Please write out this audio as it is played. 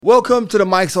Welcome to the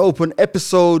Mics Open,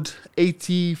 episode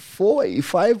 84,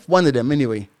 85, one of them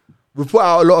anyway. We put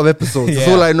out a lot of episodes, that's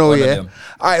all I know, yeah?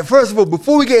 Alright, first of all,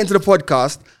 before we get into the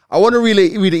podcast, I want to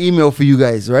really read an email for you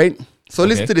guys, right? So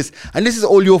listen to this, and this is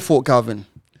all your fault, Calvin.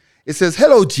 It says,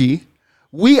 hello G,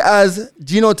 we as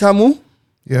Gino Tamu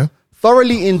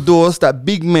thoroughly endorse that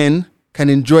big men can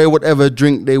enjoy whatever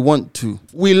drink they want to.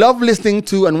 We love listening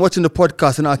to and watching the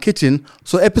podcast in our kitchen.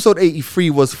 So episode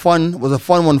 83 was a fun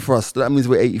one for us. That means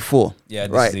we're 84. Yeah,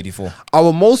 this is 84.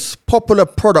 Our most popular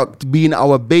product being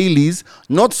our Baileys,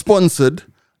 not sponsored,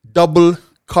 double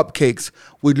cupcakes.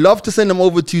 We'd love to send them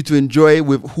over to you to enjoy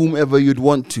with whomever you'd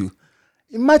want to.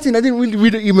 Imagine, I didn't really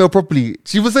read the email properly.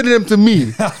 She was sending them to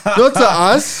me, not to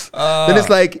us. Then it's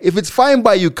like, if it's fine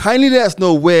by you, kindly let us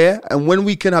know where and when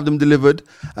we can have them delivered.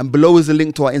 And below is a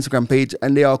link to our Instagram page,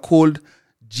 and they are called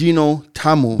Gino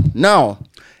Tamu. Now,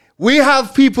 we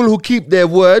have people who keep their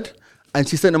word, and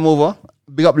she sent them over.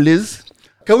 Big up Liz.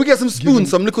 Can we get some spoons,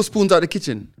 some little spoons out of the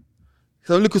kitchen?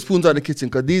 Some little spoons out of the kitchen,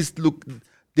 because these look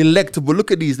delectable.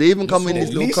 Look at these. They even come in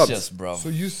these little cups. Bro. So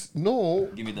no.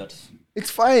 Give me that. It's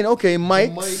fine. Okay,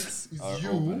 mics. Mics is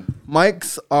you. Open.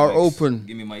 Mics are open.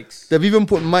 Give me mics. They've even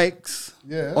put mics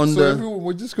on so everyone,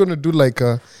 we're just gonna do like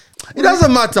a. It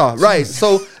doesn't matter, right?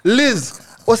 So Liz,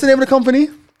 what's the name of the company?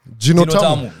 Gino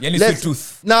Tamu. Sweet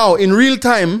tooth. Now, in real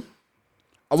time,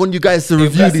 I want you guys to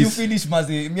review You this. finish,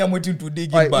 Mazi. Me, I'm waiting to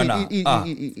dig All in right,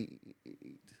 banana.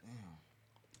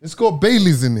 It's got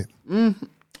Baileys in it.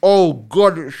 Oh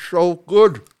God, it's so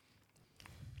good.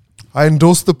 I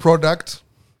endorse the product,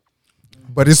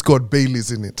 but it's got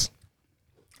Baileys in it.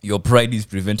 Your pride is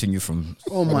preventing you from.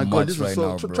 Oh my God, this is right so.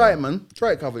 now, bro. Try it, man.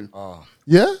 Try it, Calvin.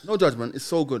 Yeah, No judgment. It's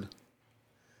so good.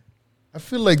 I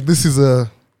feel like this is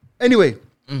a. Anyway,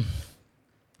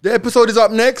 the episode is up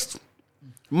next.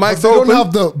 Mics They open. don't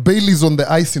have the Baileys on the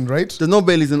icing, right? There's no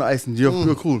Baileys in the icing.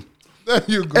 You're cool. There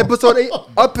you go.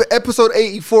 Episode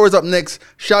 84 is up next.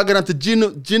 Shout out to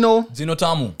Gino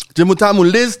Tamu. Tamu.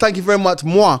 Liz, thank you very much.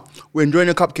 Moi, we're enjoying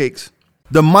your cupcakes.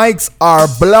 The mics are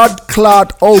blood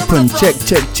clot open. Check.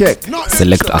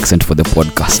 Select accent for the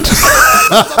podcast.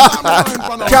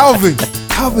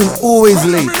 Calvin always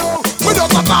late.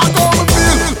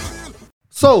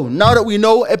 So now that we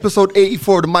know episode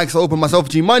 84 of the mics are open, myself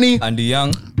G Money And the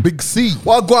young. Big C.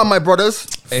 well, go on, my brothers.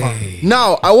 Hey.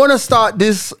 Now I want to start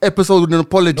this episode with an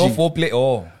apology. No foreplay.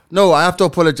 Oh. No, I have to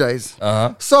apologize.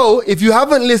 Uh-huh. So, if you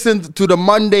haven't listened to the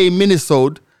Monday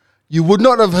minisode, you would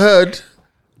not have heard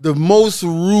the most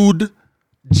rude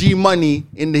G Money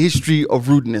in the history of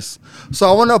rudeness. So,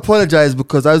 I want to apologize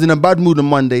because I was in a bad mood on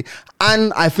Monday,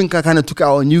 and I think I kind of took it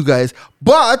out on you guys.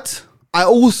 But I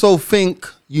also think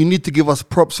you need to give us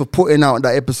props for putting out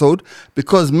that episode,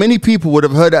 because many people would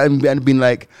have heard that and been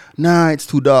like, nah, it's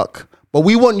too dark. But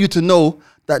we want you to know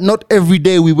that not every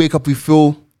day we wake up, we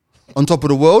feel on top of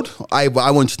the world. I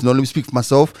want you to know, let me speak for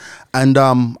myself. And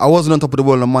I wasn't on top of the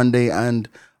world on Monday, and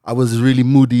I was really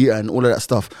moody and all of that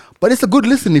stuff. But it's a good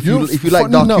listen if you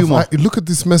like dark humor. Look at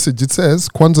this message. It says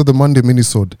Kwanzaa the Monday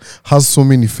minisode has so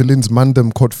many feelings. Man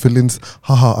them caught feelings.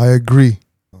 Haha, I agree.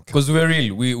 Because we're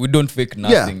real. We don't fake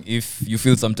nothing. If you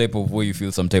feel some type of way, you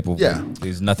feel some type of way.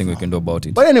 There's nothing we can do about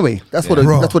it. But anyway, that's what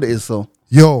it is. So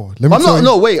Yo, let me tell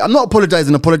you. I'm not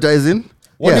apologizing.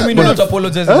 What do you mean you're not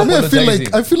apologizing?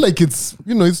 I feel like it's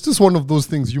it's just one of those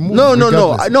things. You move.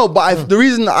 No. I know, but the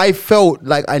reason I felt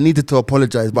like I needed to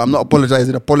apologize, but I'm not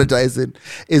apologizing,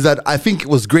 is that I think it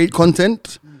was great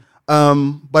content.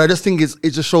 But I just think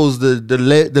it just shows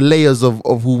the layers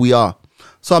of who we are.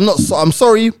 So I'm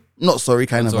sorry. Not sorry,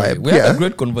 kind of vibe. We had a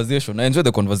great conversation. I enjoyed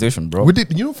the conversation, bro. We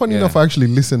did. Funny enough, I actually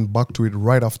listened back to it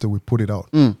right after we put it out.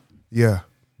 Yeah,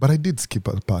 but I did skip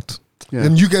a part. Yeah.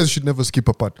 And you guys should never skip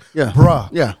a part. Yeah, bruh.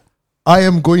 Yeah. I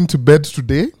am going to bed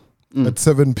today at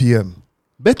 7 p.m.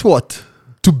 Bet what?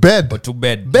 To bed. But to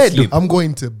bed. Bed. Sleep. I'm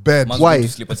going to bed. Man's Why? going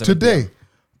to sleep at 7 Today. PM.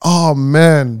 Oh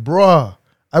man, bruh.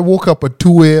 I woke up at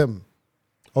 2 a.m.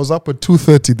 I was up at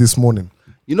 2:30 this morning.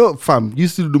 You know, fam, you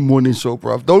used to do the morning show,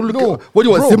 bruv. Don't look at... What do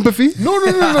you want, sympathy? No.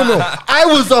 I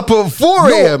was up at 4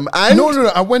 a.m. and...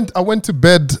 No. I went to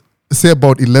bed, say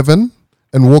about 11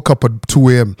 and woke up at 2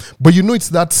 a.m. But it's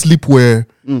that sleep where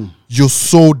you're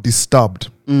so disturbed.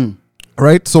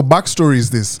 Right? So backstory is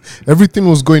this. Everything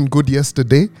was going good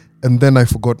yesterday, and then I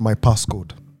forgot my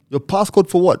passcode. Your passcode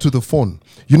for what? To the phone.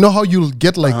 You know how you'll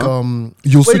get like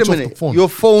you'll switch off the phone. Your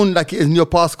phone like is in your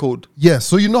passcode. Yeah,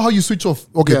 so you know how you switch off.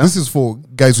 Okay, this is for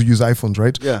guys who use iPhones,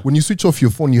 right? Yeah. When you switch off your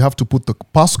phone, you have to put the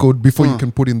passcode before you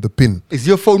can put in the PIN. Is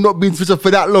your phone not being switched off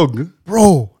for that long?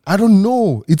 Bro, I don't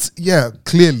know. It's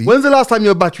clearly. When's the last time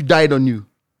your battery died on you?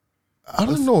 I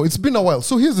don't know. It's been a while.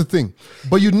 So here's the thing.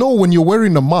 But you know, when you're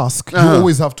wearing a mask, you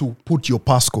always have to put your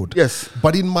passcode. Yes.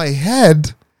 But in my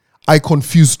head, I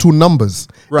confused two numbers.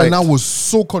 Right. And I was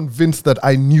so convinced that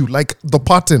I knew, like the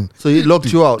pattern. So he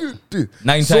locked you out.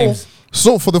 9 times.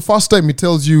 So for the first time, it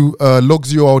tells you,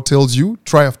 logs you out, tells you,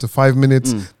 try after 5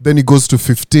 minutes. Then it goes to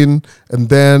 15. And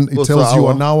then it Goes to tells you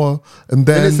an an hour. And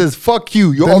then And it says, fuck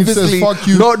you. You're then it obviously says, fuck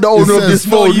you. not the It owner of says, this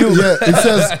phone. Yeah, it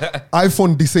says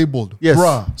iPhone disabled. Yes.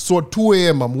 Bruh. So at 2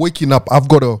 a.m., I'm waking up. I've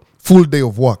got a full day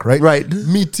of work, right? Right.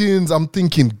 Meetings. I'm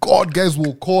thinking, God, guys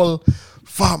will call.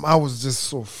 Fam, I was just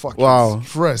so fucking Wow.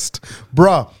 stressed.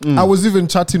 Bruh, I was even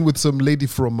chatting with some lady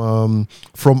from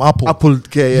Apple. Apple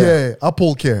Care, yeah.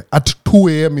 Apple Care at 2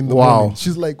 a.m. in the Wow. morning.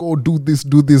 She's like, oh, do this,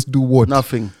 do what?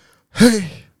 Nothing.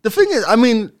 The thing is, I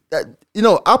mean,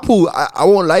 Apple, I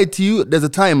won't lie to you. There's a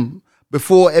time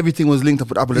before everything was linked up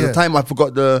with Apple. There's Yeah. a time I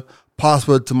forgot the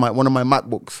password to one of my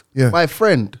MacBooks. Yeah. My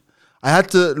friend. I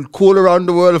had to call around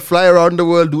the world, fly around the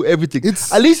world, do everything.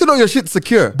 It's- At least you know your shit's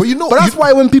secure. But you know- But that's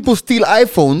why when people steal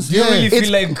iPhones, You really it's-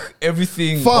 feel like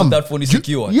everything Fam, on that phone is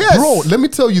secure. Yes. Bro, let me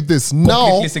tell you this. Now,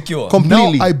 Completely secure.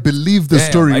 Completely. now I believe the Damn,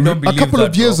 story. I don't A believe couple that,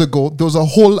 of years bro. ago, there was a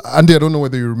whole, Andy, I don't know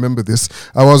whether you remember this.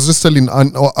 I was just telling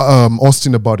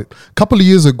Austin about it. A couple of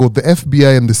years ago, the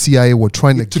FBI and the CIA were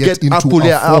trying to get into Apple,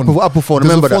 a phone. Apple phone.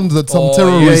 There's Remember a phone that some Oh,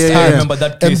 terrorists yeah, I had. remember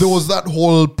that And case. there was that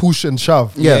whole push and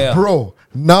shove. Yeah. Bro,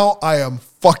 now I am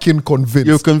fucking convinced.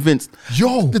 You're convinced.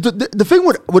 Yo. The thing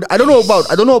with I don't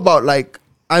know about like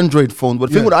Android phones, but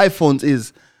the thing with iPhones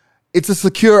is it's as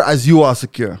secure as you are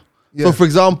secure. Yeah. So for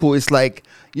example, it's like,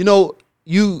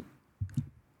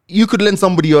 you could lend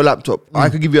somebody your laptop. I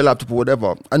could give you a laptop or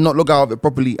whatever and not log out of it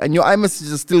properly. And your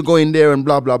iMessage is still going there and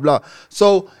blah, blah, blah.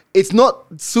 So it's not,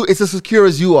 it's as secure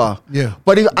as you are. Yeah.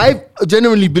 But I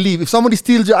genuinely believe if somebody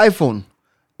steals your iPhone,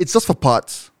 it's just for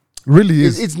parts. Really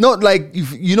is. It's not like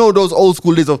those old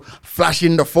school days of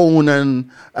flashing the phone and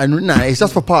nah, it's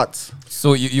just for parts.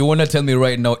 So you want to tell me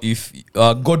right now, if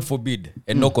God forbid,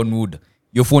 and knock on wood,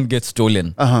 your phone gets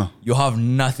stolen, you have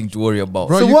nothing to worry about.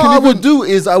 Bro, So you what can I even- would do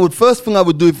is first thing I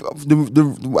would do if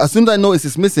as soon as I notice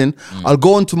it's missing, I'll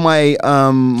go onto my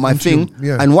my thing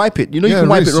yeah. and wipe it. You can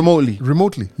wipe it remotely.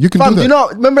 Remotely. You can Fam, do that.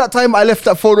 remember that time I left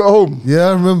that phone at home? Yeah,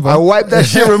 I remember. I wiped that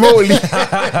shit remotely.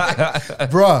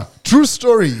 Bruh, true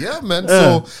story. Yeah, man.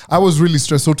 So I was really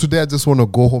stressed. So today I just want to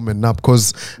go home and nap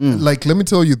because, like, let me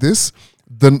tell you this.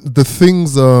 The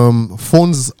things,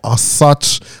 phones are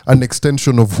such an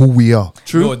extension of who we are.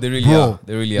 True. No, they really Bro, are.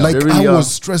 They really are. Like, They really I are. was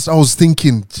stressed. I was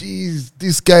thinking, geez,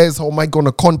 these guys, how am I going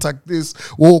to contact this?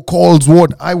 Oh, calls,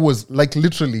 what? I was like,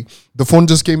 literally, the phone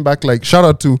just came back like, shout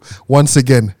out to, once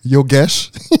again, Yogesh.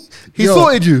 He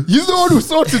sorted you. He's the one who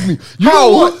sorted me. You How?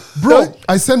 know what? Bro,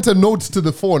 I sent a note to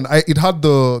the phone. It had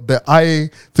the i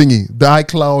thingy, the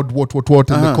iCloud, what,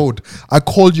 in the code. I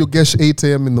called Yogesh 8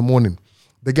 a.m. in the morning.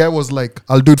 The guy was like,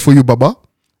 I'll do it for you, Baba.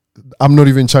 I'm not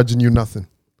even charging you nothing.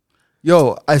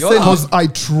 Yo, I sent Because I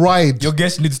tried. Your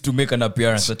guest needs to make an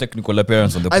appearance, a technical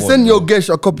appearance on the I pod, sent bro.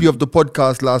 Yogesh a copy of the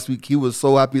podcast last week. He was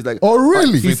so happy. He's like, Oh,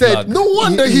 really? He said, No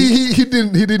wonder he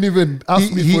didn't even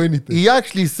ask me for anything. He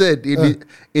actually said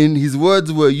in his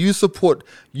words were, you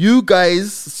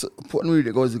guys support me.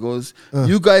 It goes.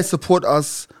 You guys support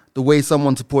us the way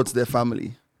someone supports their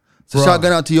family. So Bruh. shout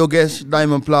out to Yogesh,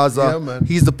 Diamond Plaza. Yeah, man.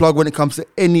 He's the plug when it comes to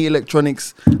any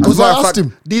electronics. Because As a I matter of asked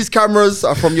him. these cameras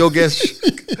are from Yogesh.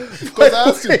 Because I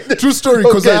asked him, true story,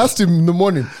 because I Yogesh. asked him in the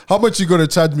morning, how much you gonna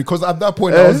charge me? Because at that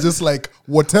point I was just like,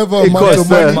 whatever It amount of costs,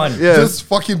 money, man. Yeah. just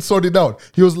fucking sort it out.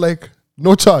 He was like,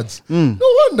 no charge. No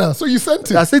wonder. So you sent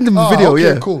it. I sent him a video, okay,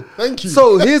 yeah. cool. Thank you.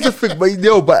 So here's the thing,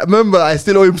 but remember, I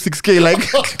still owe him 6K. Like,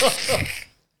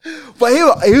 but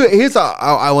here's how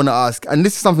I want to ask, and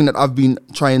this is something that I've been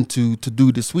trying to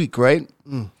do this week, right?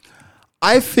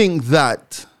 I think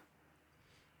that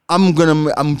I'm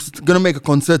gonna make a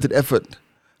concerted effort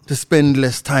to spend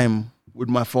less time with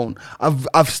my phone.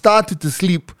 I've started to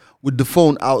sleep with the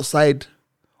phone outside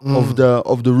of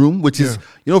the room, which is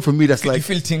for me that's You like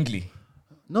feel tingly.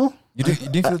 no. You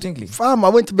didn't feel tingly. Fam, I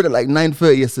went to bed at like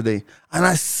 9:30 yesterday and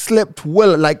I slept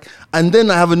well. And then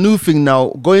I have a new thing now.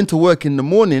 Going to work in the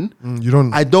morning, you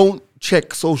don't. I don't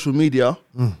check social media.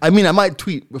 I mean, I might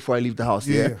tweet before I leave the house,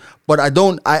 Yeah. but I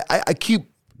don't. I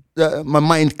keep my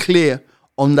mind clear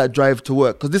on that drive to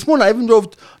work. Because this morning I even drove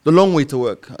the long way to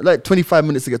work, like 25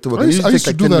 minutes to get to work. I It used, usually I used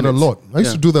takes to like do 10 that a minutes. lot. I used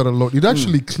Yeah. to do that a lot. It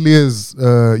actually clears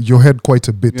your head quite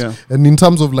a bit. Yeah. And in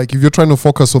terms of like, if you're trying to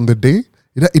focus on the day,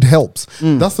 it helps.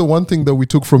 That's the one thing that we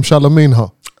took from Charlemagne, huh?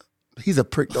 He's a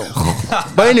prick though.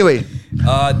 But anyway,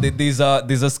 There's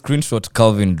a screenshot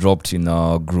Calvin dropped in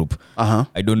our group. Uh-huh.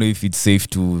 I don't know if it's safe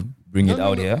to bring it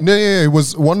out here? Yeah, it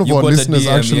was one of You our got a listeners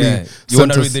DM, actually. yeah. You sent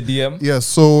want to us- read the DM? Yeah,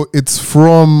 so it's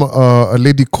from a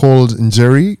lady called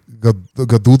Njeri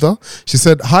Gaduda. She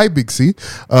said, "Hi, Big C.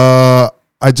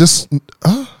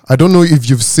 I don't know if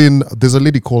you've seen, there's a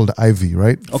lady called Ivy,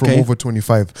 right? From Okay. Over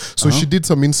 25. So she did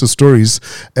some Insta stories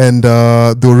and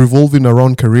they were revolving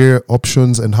around career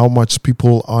options and how much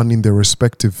people earn in their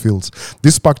respective fields.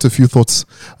 This sparked a few thoughts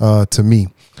to me.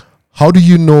 How do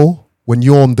you know when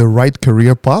you're on the right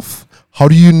career path? How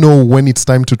do you know when it's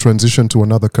time to transition to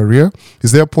another career?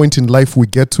 Is there a point in life we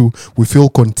feel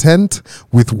content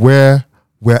with where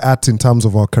we're at in terms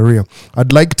of our career?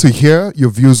 I'd like to hear your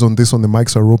views on this on the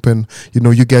mics are open.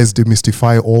 You guys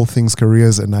demystify all things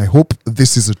careers, and I hope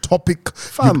this is a topic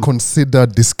you'd consider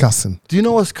discussing. Do you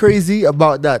know what's crazy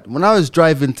about that? When I was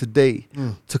driving today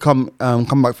to come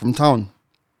back from town,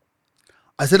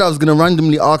 I said I was going to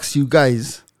randomly ask you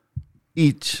guys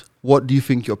each, what do you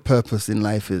think your purpose in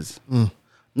life is?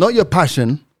 Not your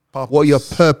passion, what your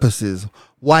purpose is.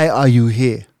 Why are you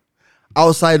here?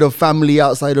 Outside of family,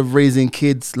 outside of raising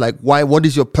kids, like what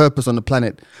is your purpose on the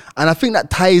planet? And I think that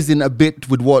ties in a bit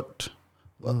with what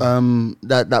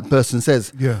that person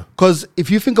says. Yeah. Because if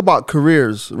you think about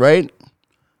careers, right?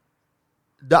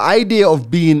 The idea of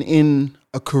being in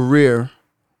a career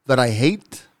that I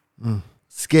hate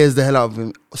scared the hell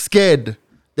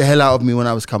out of me when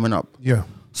I was coming up. Yeah.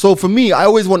 So for me, I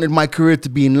always wanted my career to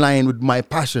be in line with my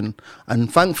passion. And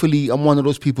thankfully, I'm one of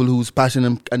those people whose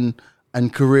passion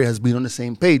and career has been on the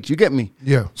same page. You get me?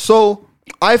 Yeah. So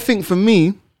I think for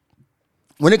me,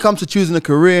 when it comes to choosing a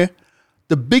career,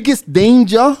 the biggest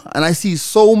danger, and I see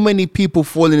so many people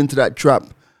falling into that trap,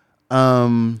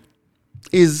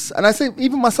 is, and I say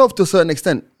even myself to a certain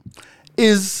extent,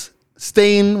 is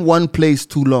staying one place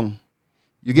too long.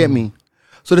 You get me?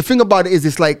 So the thing about it is,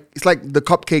 it's like the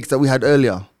cupcakes that we had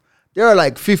earlier. There are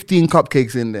like 15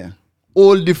 cupcakes in there,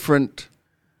 all different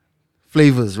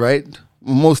flavors, right?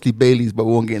 Mostly Baileys, but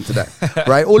we won't get into that,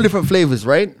 right? All different flavors,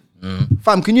 right?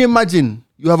 Fam, can you imagine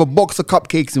you have a box of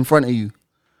cupcakes in front of you,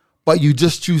 but you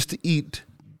just choose to eat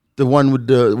the one with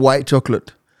the white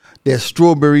chocolate? There's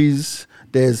strawberries.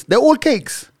 They're all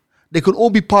cakes. They could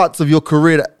all be parts of your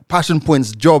career, passion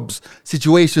points, jobs,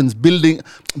 situations, building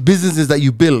businesses that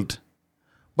you build.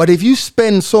 But if you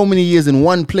spend so many years in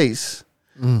one place,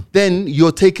 then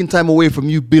you're taking time away from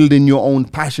you building your own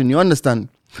passion. You understand?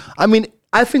 I mean,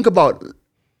 I think about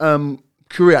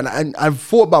career, and I've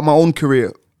thought about my own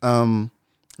career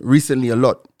recently a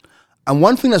lot. And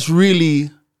one thing that's really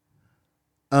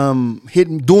dawned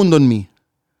on me.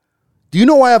 Do you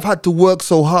know why I've had to work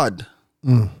so hard?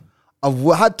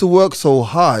 I've had to work so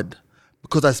hard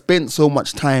because I spent so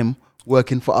much time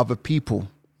working for other people.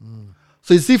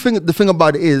 So you see, the thing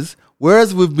about it is,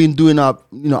 whereas we've been doing our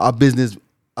business,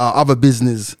 our other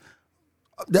business,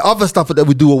 the other stuff that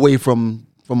we do away from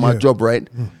our job, right?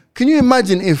 Can you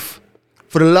imagine if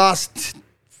for the last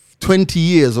 20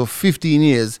 years or 15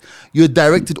 years, you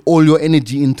directed all your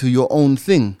energy into your own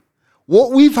thing?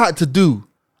 What we've had to do,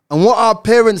 and what our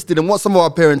parents did, and what some of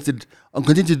our parents did and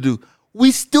continue to do,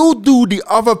 we still do the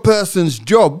other person's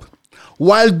job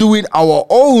while doing our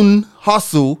own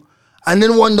hustle, and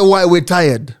then wonder why we're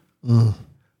tired. You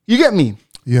get me?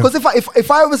 Yeah. Because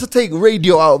if I was to take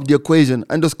radio out of the equation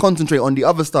and just concentrate on the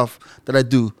other stuff that I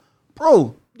do,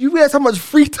 bro, you realize how much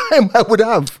free time I would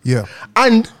have. Yeah.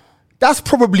 And that's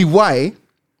probably why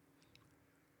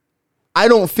I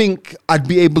don't think I'd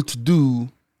be able to do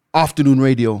afternoon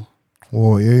radio.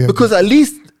 Oh, yeah. Because at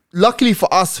least, luckily for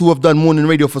us who have done morning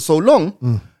radio for so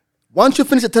long, once you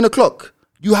finish at 10 o'clock,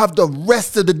 you have the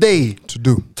rest of the day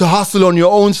to hustle on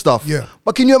your own stuff. Yeah.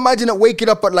 But can you imagine it waking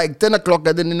up at like 10 o'clock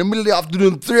and then in the middle of the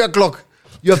afternoon, 3 o'clock,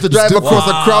 you have to drive across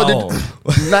a crowded...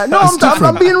 Like, no,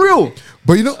 I'm being real.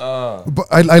 But but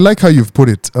I like how you've put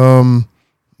it.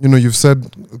 You've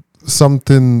said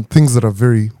things that are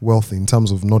very wealthy in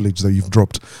terms of knowledge that you've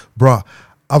dropped. Bruh,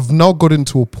 I've now gotten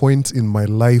to a point in my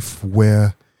life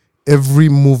where every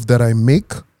move that I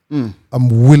make, I'm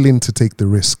willing to take the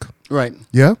risk. Right.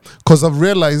 Yeah? Because I've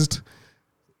realized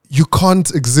you can't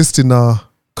exist in a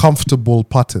comfortable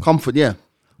pattern. Comfort, yeah.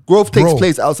 Growth takes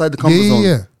place outside the comfort zone.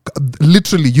 Yeah.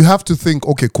 Literally, you have to think,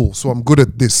 okay, cool, so I'm good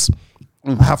at this.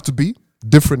 I have to be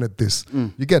different at this.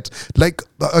 You get? Like,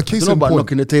 a case in about point.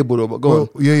 knocking the table though, but go on.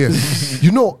 Yeah.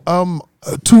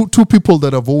 Two people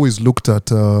that I've always looked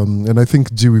at, and I think,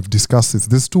 we've discussed this.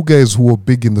 There's two guys who are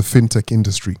big in the fintech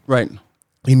industry. Right.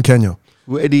 In Kenya.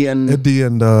 Eddie and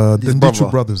the Ndichu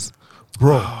brothers.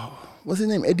 Bro. What's his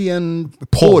name? Eddie and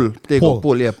Paul. There you go.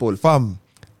 Paul. Fam,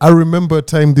 I remember a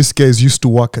time these guys used to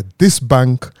work at this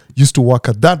bank, used to work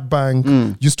at that bank,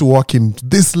 used to work in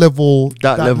this level,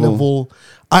 That level.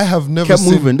 I have never Kept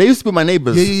seen. moving. They used to be my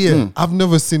neighbors. Yeah. I've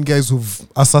never seen guys who've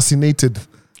assassinated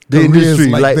The careers industry,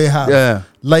 like they have. yeah.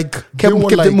 Like Kept they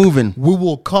were it moving. We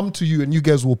will come to you and you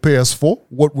guys will pay us for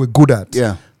what we're good at.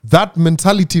 Yeah. That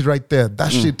mentality right there,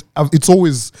 that shit, it's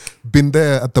always been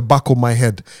there at the back of my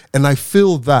head. And I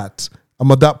feel that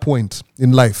I'm at that point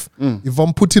in life. If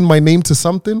I'm putting my name to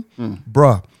something,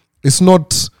 bruh, it's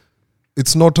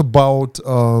not about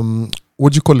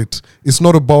what do you call it? It's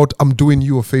not about I'm doing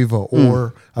you a favor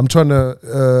or I'm trying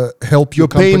to help your You're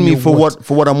paying company me for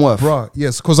what I'm worth. Bruh,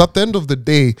 yes, because at the end of the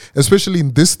day, especially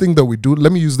in this thing that we do,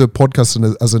 let me use the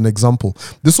podcast as an example.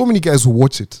 There's so many guys who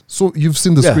watch it. So you've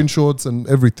seen the Yeah. screenshots and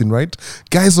everything, right?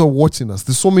 Guys are watching us.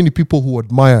 There's so many people who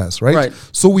admire us, right? Right.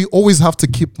 So we always have to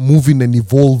keep moving and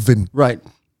evolving. Right.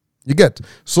 You get?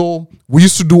 So we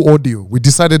used to do audio. We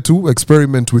decided to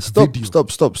experiment with video.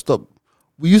 Stop.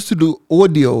 We used to do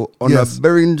audio on Yes. a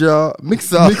Behringer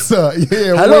mixer. Mixer,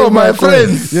 yeah. Hello, way my back when.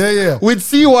 friends. Yeah. With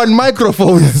C1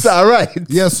 microphones. All right.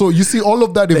 Yeah, so you see all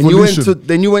of that Then evolution.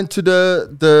 you went to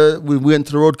we went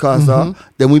to the Roadcaster.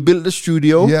 Then we built the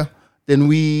studio. Yeah. Then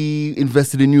we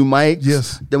invested in new mics.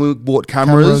 Yes. Then we bought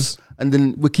cameras. And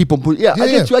then we keep on putting. I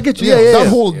get you. Yeah.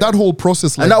 That whole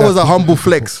process, like And that was a humble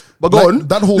flex. But go on.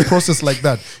 That whole process, like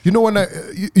that. You know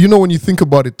when you think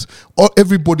about it,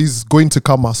 everybody's going to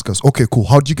come ask us. Okay, cool.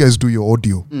 How do you guys do your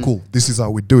audio? Cool. This is how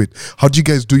we do it. How do you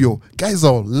guys do your? Guys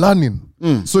are learning.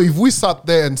 So if we sat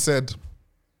there and said,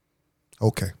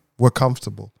 okay, we're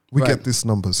comfortable. We Right. get these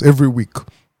numbers every week.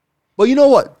 But you know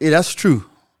what? Yeah, that's true.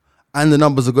 And the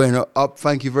numbers are going up.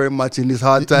 Thank you very much in these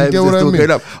hard You times. get what They're I still mean?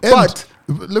 going up. And But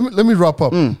let me wrap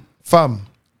up, fam.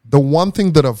 The one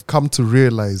thing that I've come to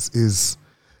realize is,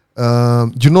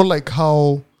 like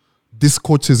how these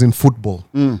coaches in football,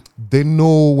 they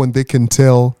know when they can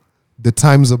tell the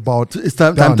time's about. It's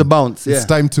time done. to bounce. Yeah. It's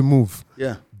time to move.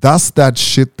 Yeah. That's that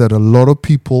shit that a lot of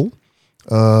people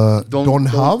don't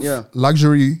have yeah.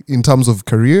 luxury in terms of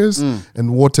careers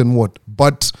and what.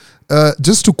 But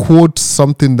just to quote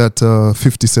something that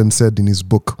 50 Cent said in his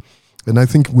book, and I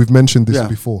think we've mentioned this Yeah.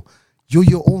 before, you're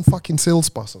your own fucking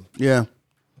salesperson. Yeah,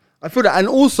 I feel that, and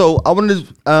also I wanted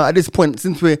at this point,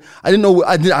 since I didn't know,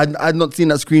 I had not seen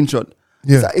that screenshot.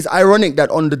 Yeah. It's ironic that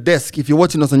on the desk, if you're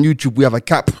watching us on YouTube, we have a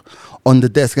cap on the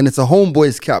desk, and it's a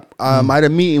Homeboys cap. I had a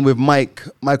meeting with Mike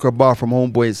Bar from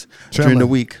Homeboys during the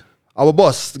week. Our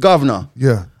boss, the governor.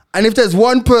 Yeah. And if there's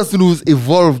one person who's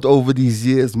evolved over these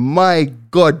years, my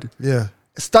God, Yeah.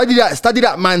 study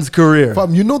that man's career.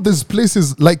 Fam, there's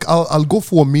places like I'll go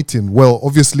for a meeting. Well,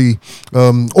 obviously,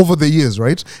 over the years,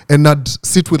 right? And I'd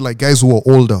sit with like guys who are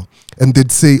older, and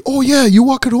they'd say, "Oh yeah, you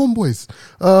work at Homeboys."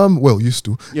 Well, used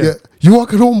to. Yeah, you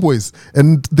work at Homeboys,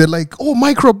 and they're like, "Oh,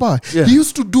 Microbar. Yeah. He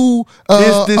used to do.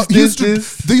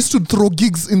 This. They used to throw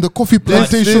gigs in the coffee This.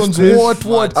 plantations.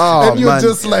 What? Oh, and you're man.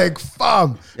 just like,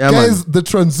 fam, Yeah, guys. The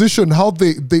transition, how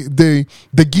they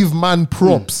give man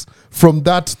props. From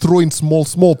that, throwing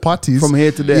small parties From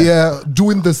here to there. yeah,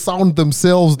 doing the sound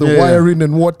themselves, the Yeah. wiring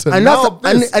and what. And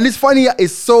and it's funny.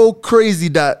 It's so crazy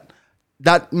that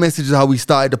message is how we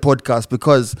started the podcast,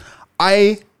 because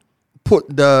I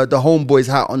put the Homeboys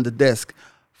hat on the desk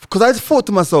because I just thought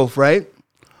to myself, right?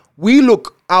 We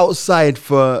look outside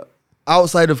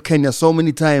of Kenya so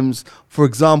many times for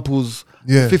examples.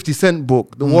 Yeah. The 50 Cent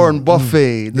book, the Warren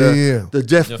Buffett, the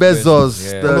Jeff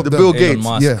Bezos, yeah. All the of them. Bill Elon Gates.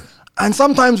 Musk. yeah, And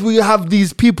sometimes we have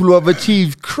these people who have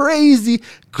achieved crazy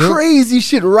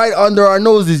shit right under our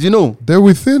noses, they're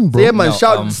within, bro. Yeah, man.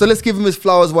 Now, So let's give him his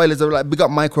flowers while it's like big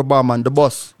up Microbar, man, the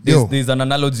boss. Yo. There's an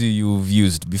analogy you've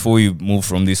used before we move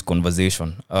from this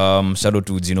conversation. Shout out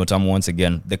to Gino Tam once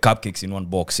again. The cupcakes in one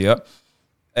box, yeah?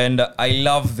 And I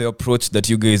love the approach that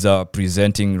you guys are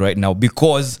presenting right now,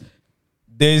 because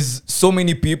there's so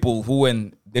many people who,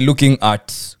 when they're looking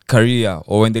at career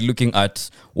or when they're looking at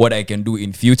what I can do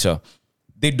in future,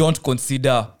 they don't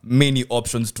consider many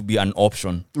options to be an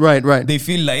option. Right. They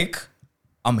feel like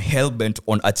I'm hell-bent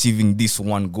on achieving this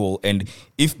one goal, and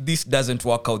if this doesn't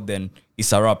work out, then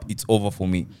it's a wrap, it's over for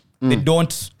me. They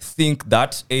don't think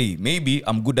that, hey, maybe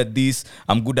I'm good at this,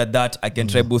 I'm good at that, I can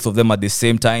try both of them at the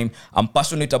same time. I'm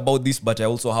passionate about this, but I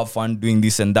also have fun doing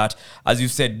this and that. As you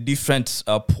said, different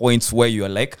points where you're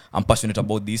like, I'm passionate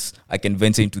about this, I can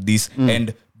venture into this,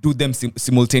 and do them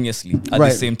simultaneously at the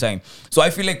Right. same time. So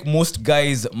I feel like most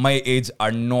guys my age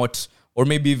are not or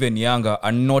maybe even younger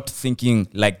are not thinking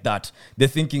like that. They're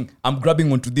thinking, I'm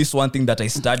grabbing onto this one thing that I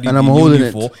studied And I'm in holding uni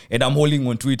it. for, and I'm holding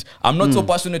onto it. I'm not so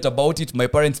passionate about it. My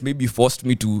parents maybe forced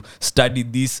me to study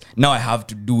this. Now I have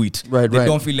to do it. Right, they right.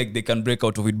 don't feel like they can break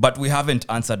out of it. But we haven't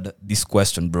answered this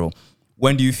question, bro.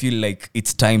 When do you feel like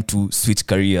it's time to switch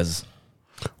careers?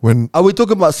 When Are we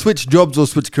talking about switch jobs or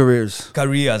switch careers?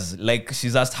 Careers. Like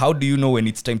she's asked, how do you know when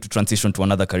it's time to transition to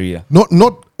another career?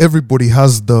 not everybody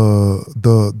has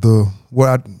the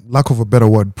word, lack of a better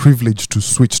word, privilege to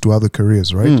switch to other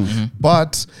careers, right?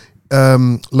 But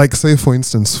like say for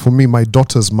instance, for me, my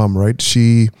daughter's mom, right?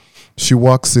 She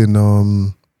works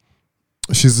in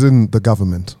she's in the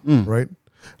government, right?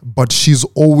 But she's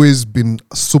always been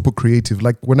super creative.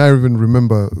 Like when I even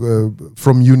remember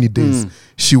from uni days,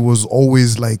 she was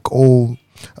always like,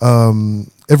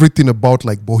 everything about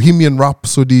like Bohemian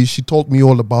Rhapsody. She told me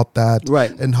all about that,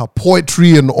 Right. And her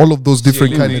poetry and all of those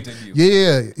different kind of illuminated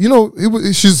yeah. You know,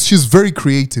 she's very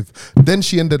creative. Then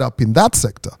she ended up in that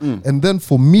sector, and then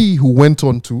for me, who went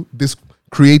on to this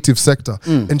creative sector,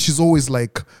 and she's always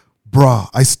like, bruh,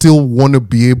 I still want to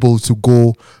be able to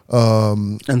go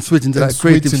And switch into and that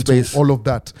creative switch into space. all of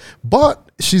that.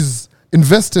 But she's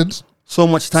invested So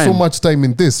much time. so much time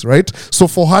in this, right? So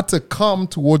for her to come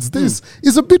towards this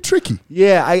is a bit tricky.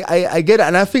 Yeah, I get it,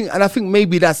 and I think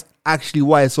maybe that's actually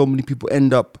why so many people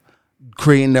end up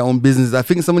creating their own business. I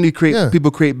think so many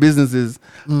people create businesses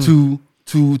to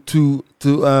kind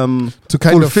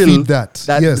of fulfill feed that.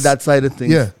 Yes. that side of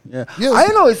things. Yeah. yeah. Yeah. I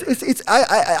don't know. It's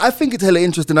I think it's hella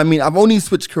interesting. I mean, I've only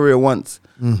switched career once,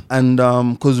 and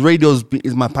because radio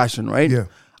is my passion, right? Yeah.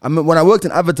 I mean, when I worked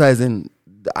in advertising,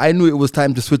 I knew it was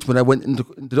time to switch when I went into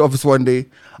the office one day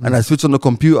and I switched on the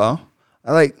computer.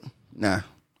 I like, nah,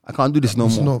 I can't do this no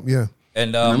more. No, yeah.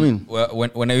 And I mean?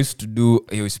 when I used to do,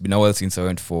 it's been a while since I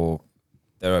went for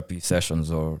therapy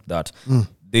sessions or that.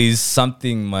 There's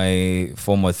something my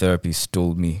former therapist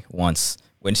told me once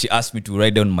when she asked me to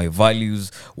write down my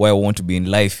values, where I want to be in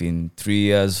life in 3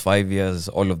 years, 5 years,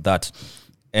 all of that.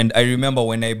 And I remember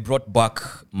when I brought back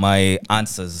my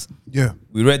answers, Yeah.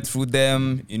 we read through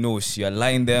them, she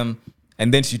aligned them.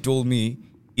 And then she told me,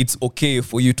 it's okay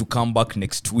for you to come back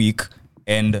next week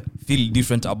and feel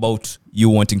different about you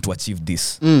wanting to achieve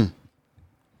this.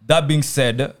 That being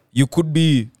said, you could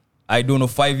be,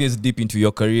 5 years deep into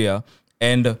your career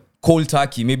and cold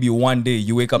turkey, maybe one day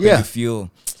you wake up and you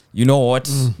feel, you know what?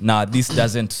 Nah, this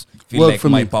doesn't feel Work like for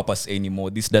my me. purpose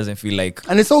anymore. This doesn't feel like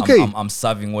And it's okay. I'm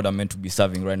serving what I'm meant to be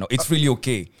serving right now. It's really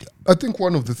okay. I think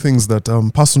one of the things that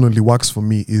personally works for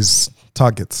me is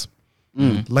targets.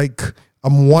 Like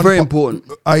I'm one Very important.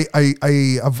 I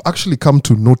have actually come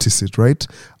to notice it, right?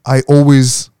 I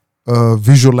always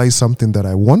visualize something that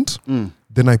I want,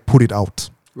 then I put it out.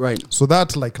 Right, So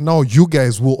that like now you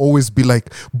guys will always be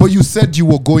like, but you said you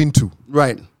were going to.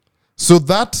 right. So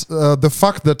that the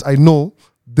fact that I know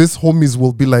this homies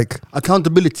will be like,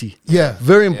 Accountability. yeah,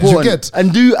 Very important. You get?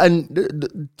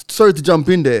 And sorry to jump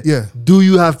in there. Yeah. Do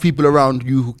you have people around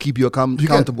you who keep you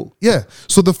accountable? Yeah.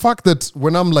 So the fact that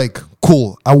when I'm like,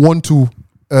 cool, I want to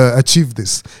achieve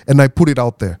this, and I put it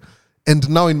out there, and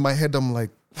now in my head I'm like,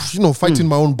 fighting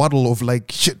my own battle of like,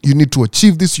 shit, you need to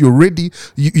achieve this, you're ready,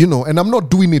 and I'm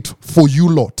not doing it for you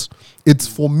lot. It's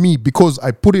for me because I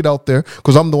put it out there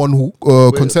because I'm the one who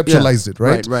conceptualized it,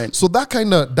 right? Right. So that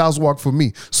kind of does work for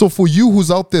me. So for you who's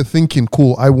out there thinking,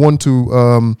 cool, I want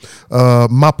to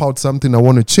map out something, I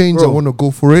want to change, Bro. I want to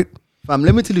go for it. Fam,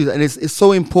 let me tell you that, and it's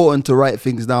so important to write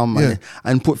things down, man,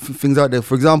 and put things out there.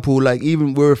 For example, like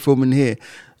even we're filming here.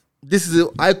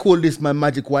 I call this my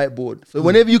magic whiteboard. So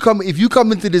whenever if you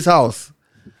come into this house,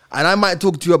 and I might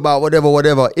talk to you about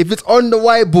whatever, if it's on the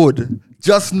whiteboard,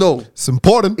 just know It's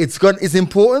important. it's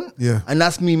important. Yeah. And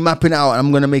that's me mapping it out, and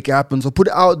I'm gonna make it happen. So put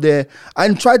it out there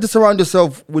and try to surround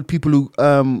yourself with people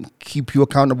who keep you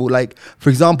accountable. Like, for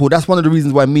example, that's one of the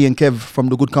reasons why me and Kev from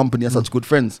The Good Company are such good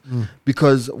friends.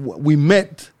 Because we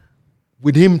met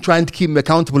with him trying to keep me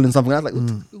accountable in something. I was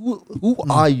like, who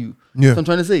are you? Yeah. That's what I'm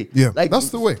trying to say. Yeah, Like,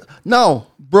 that's the way. Now,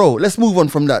 bro, let's move on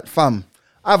from that. Fam,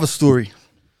 I have a story.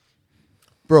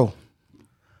 Bro,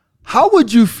 how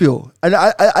would you feel? And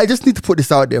I just need to put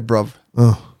this out there, bruv.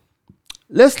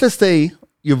 Let's say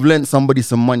you've lent somebody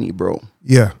some money, bro.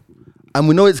 Yeah. And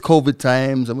we know it's COVID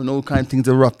times and we know kind of things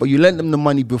are rough, but you lent them the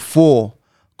money before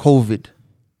COVID,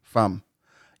 fam.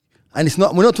 And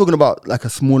we're not talking about like a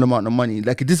small amount of money.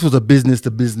 Like this was a business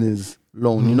to business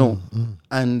loan,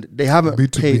 and they haven't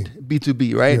B2B. paid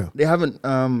B2B, right? Yeah. They haven't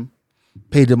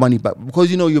paid the money back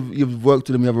because you've worked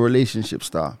with them, you have a relationship,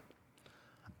 star.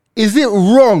 Is it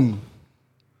wrong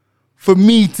for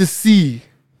me to see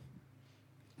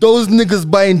those niggas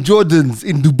buying Jordans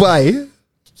in Dubai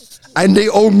and they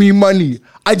owe me money.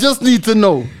 I just need to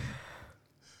know.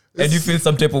 And you feel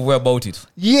some type of way about it.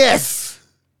 Yes.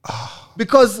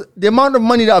 Because the amount of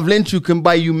money that I've lent you can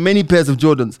buy you many pairs of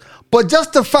Jordans. But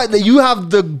just the fact that you have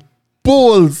the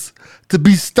balls to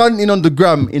be stunting on the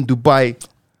gram in Dubai.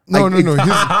 No. Here's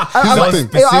the thing.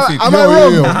 Specific. Am I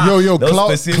wrong? Yo, That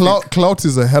was specific. clout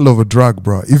is a hell of a drug,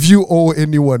 bro. If you owe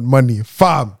anyone money,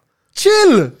 fam,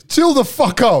 Chill. chill the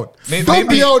fuck out. Don't be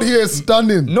Maybe- out here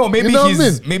stunning. No, maybe you know he's what I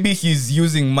mean? maybe he's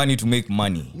using money to make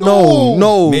money.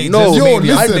 No. Mate, Yo, just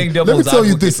maybe. I'm listen, playing let me devil's tell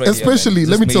you advocate this, right here, especially, man.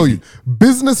 let me Just tell maybe. you,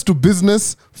 business to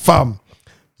business, fam,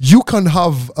 you can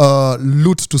have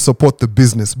loot to support the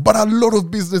business, but a lot of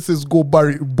businesses go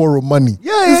borrow money.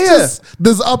 Yeah.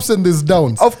 There's ups and there's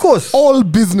downs. Of course. All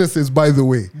businesses, by the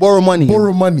way, Borrow money.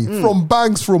 from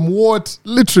banks, from what?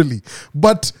 Literally.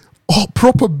 But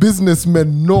proper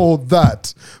businessmen know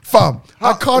that. Fam,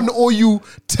 I can't owe you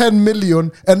 10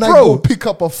 million and I Bro. go pick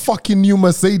up a fucking new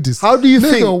Mercedes. How do you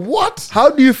Nigga, think? what? How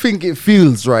do you think it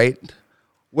feels, right?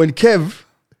 When Kev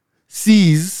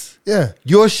sees Yeah.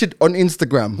 your shit on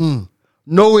Instagram,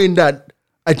 knowing that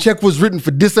a check was written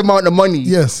for this amount of money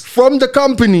Yes. from the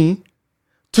company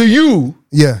to you,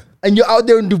 Yeah. and you're out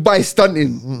there in Dubai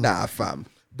stunting. Nah, fam.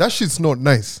 That shit's not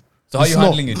nice. So how are It's you not.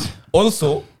 handling it?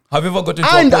 Also, have you ever gotten to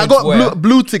a And point I got where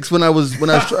blue ticks when I was when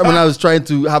I was trying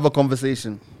to have a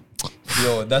conversation.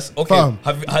 yo, that's okay. Fam.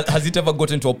 Has it ever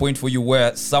gotten to a point for you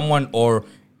where someone or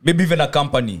maybe even a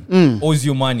company owes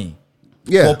you money?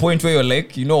 Yeah, To a point where you're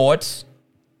like, you know what?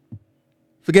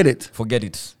 forget it. Forget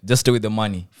it. Just stay with the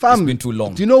money. Fam, It's been too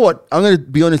long. Do you know what? I'm gonna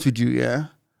be honest with you, yeah.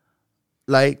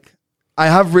 Like, I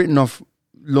have written off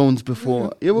loans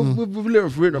before. Yeah,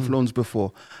 we've written off loans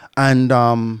before,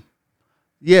 and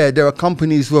yeah, there are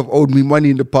companies who have owed me money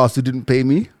in the past who didn't pay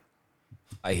me.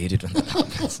 I hate it when that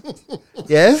happens.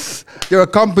 Yes, there are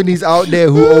companies out there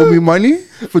who owe me money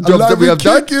for jobs that we have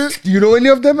done. Kick it. Do you know any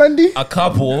of them, Andy? A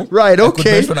couple. Right. I could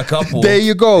Okay. mention a couple. There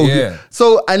you go. Yeah.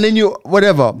 So, and then you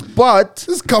whatever, but.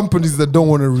 There's companies that don't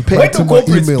want to reply Why to do my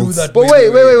corporates emails. do that? But by wait,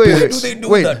 the way? wait. Why do they do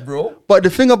wait. that, bro? But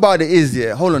the thing about it is,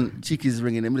 yeah, hold on, Cheeky's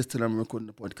ringing. Let me just tell him I'm recording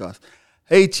the podcast.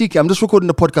 Hey, Cheeky, I'm just recording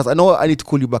the podcast. I know I need to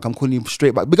call you back. I'm calling you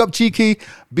straight back. Big up Cheeky,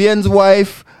 BN's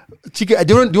wife. Cheeky,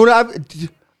 do you want to have...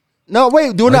 No,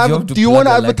 wait. Do you Why do you have want to to plug her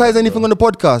like advertise that, anything bro? on the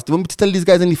podcast? Do you want me to tell these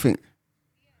guys anything?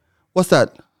 What's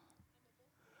that?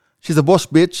 She's a boss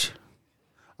bitch.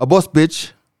 A boss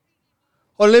bitch.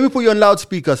 Oh, let me put you on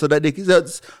loudspeaker so that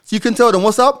so you can tell them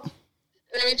what's up.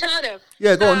 Let me tell them.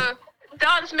 Yeah, go on.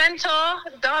 Dance mentor,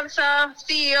 dancer,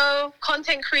 CEO,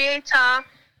 content creator.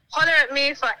 Holler at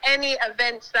me for any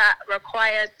events that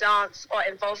require dance or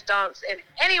involve dance in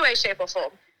any way, shape, or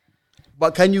form.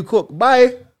 But can you cook?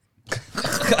 Bye.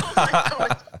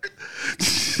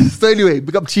 So anyway,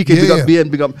 big up Cheeky, big up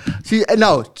BN, big up.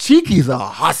 Now, Cheeky's a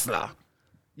hustler.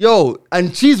 Yo,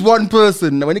 and she's one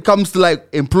person when it comes to like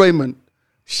employment.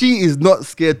 She is not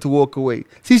scared to walk away.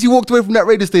 See, she walked away from that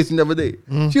radio station the other day.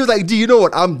 She was like, "Gee, you know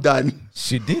what? I'm done."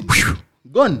 She did.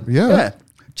 Gone. Yeah.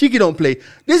 Cheeky don't play.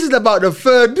 This is about the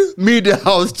third media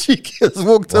house Cheeky has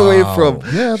walked away Wow. from.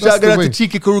 Yeah, that's Shout the out way. to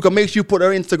Cheeky Karuka. Make sure you put her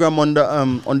Instagram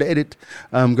on the edit,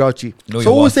 Grouchy. No, So you what we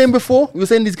were want. saying before, we were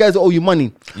saying these guys owe you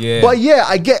money. Yeah. But yeah,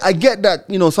 I get that,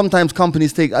 you know, sometimes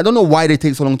companies take, I don't know why they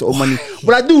take so long to owe money,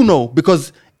 but I do know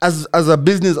because as a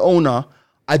business owner,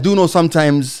 I do know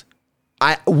sometimes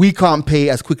we can't pay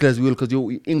as quickly as we will because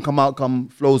your income outcome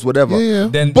flows, whatever. Yeah.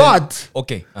 But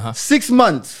okay. 6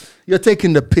 months, you're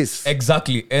taking the piss.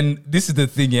 Exactly. And this is the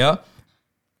thing, yeah.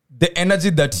 The energy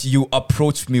that you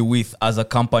approach me with as a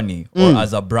company or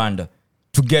as a brand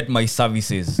to get my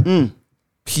services,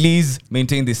 please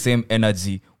maintain the same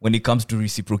energy when it comes to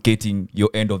reciprocating your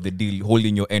end of the deal,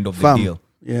 holding your end of the Fam, deal.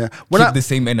 yeah. Keep the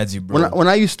same energy, bro. When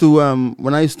I used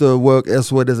to work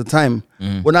elsewhere, there's a time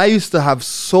when I used to have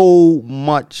so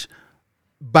much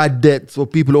bad debts or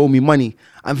people owe me money,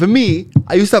 and for me,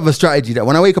 I used to have a strategy that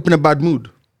when I wake up in a bad mood,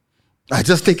 I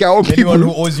just take out on people. Anyone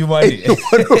who owes you money.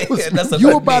 Anyone who owes That's a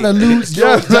You bad about to name. lose Yeah,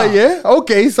 your I'm like, yeah,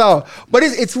 okay, so but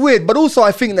it's weird, but also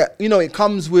I think that, you know, it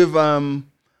comes with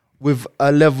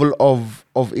a level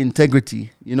of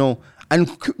integrity, you know. And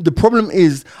the problem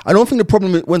is, I don't think the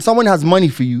problem is when someone has money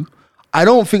for you, I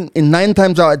don't think in 9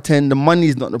 times out of 10 the money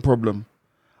is not the problem.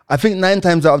 I think 9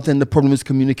 times out of 10 the problem is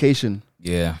communication.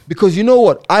 Yeah. Because you know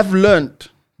what? I've learned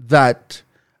that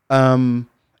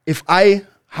if I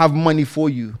have money for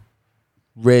you,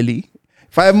 rarely,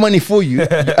 if I have money for you,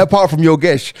 apart from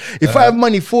Yogesh, if I have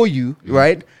money for you,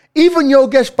 right? Even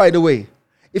Yogesh, by the way,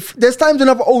 if there's times when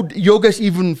I've owed Yogesh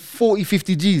even 40,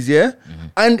 50 G's, yeah?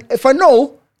 And if I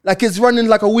know, like it's running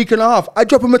like a week and a half, I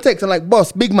drop him a text and like,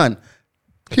 boss, big man,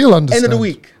 He'll understand. end of the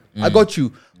week, I got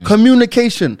you.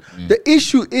 Communication. The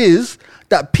issue is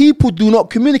that people do not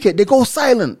communicate. They go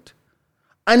silent.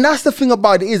 And that's the thing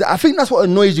about it is, I think that's what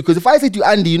annoys you. Because if I say to you,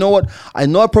 Andy, you know what? I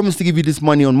know I promised to give you this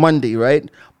money on Monday, right?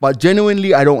 But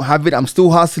genuinely, I don't have it. I'm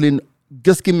still hustling.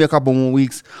 Just give me a couple more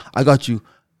weeks. I got you.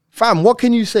 Fam, what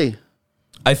can you say?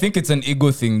 I think it's an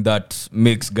ego thing that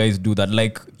makes guys do that.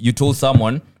 Like, you told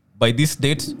someone, by this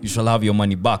date, you shall have your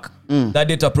money back. That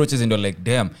date approaches and you're like,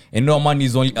 damn. And no money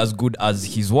is only as good as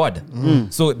his word.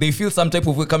 So they feel some type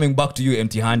of way coming back to you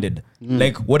empty-handed.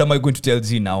 Like, what am I going to tell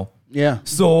G now? Yeah.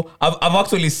 So I've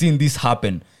actually seen this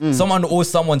happen. Someone owes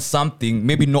someone something,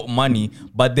 maybe not money,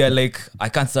 but they're like, I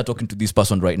can't start talking to this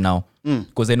person right now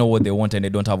because I know what they want and they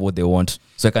don't have what they want.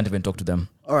 So I can't even talk to them.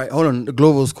 All right, hold on. The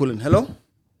Global's calling. Hello?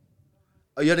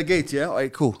 Oh, you're at the gate, yeah? All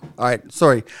right, cool. All right,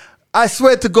 sorry. I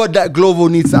swear to God that Global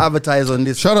needs to advertise on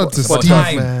this. Shout out to For Steve,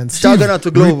 time. man. Shout Steve, out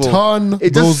to Global. Return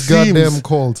It just those goddamn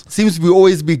calls. Seems to be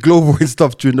always be Global and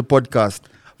stuff during the podcast.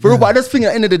 For real, but I just think at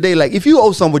the end of the day, like if you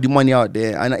owe somebody money out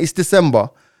there and it's December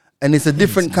and it's a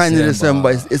different kind of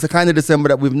December, it's a kind of December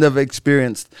that we've never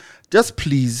experienced. Just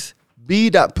please be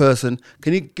that person.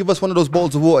 Can you give us one of those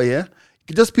bottles of water, yeah? You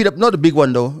can just speed up, not the big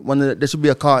one though. There should be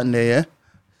a carton there, yeah?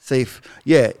 Safe.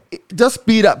 Yeah. Just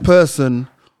be that person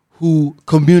who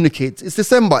communicates. It's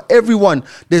December. Everyone,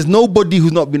 there's nobody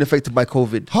who's not been affected by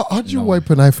COVID. How do you wipe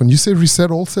an iPhone? You say reset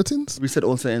all settings? Reset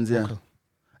all settings, yeah. Okay.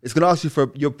 It's gonna ask you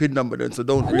for your PIN number then, so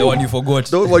don't. The one you forgot.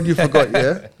 Don't what you forgot,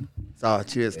 yeah. So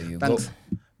cheers. Thanks.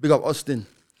 Go. Big up Austin.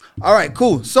 All right,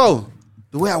 cool. So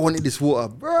the way I wanted this water,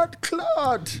 bird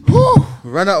cloud.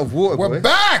 Ran out of water. We're boy.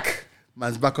 back.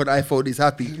 Man's back on iPhone. He's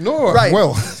happy. No, right.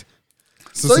 well,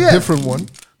 so it's a different one.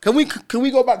 Can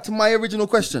we go back to my original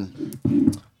question?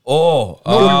 Oh,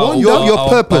 your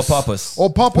purpose. Our purpose. Or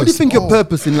purpose. What do you think your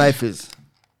purpose in life is?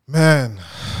 Man,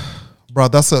 bro,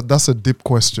 that's a deep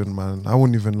question, man. I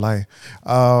wouldn't even lie.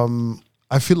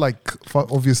 I feel like,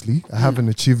 obviously, I haven't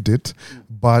achieved it,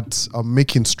 but I'm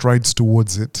making strides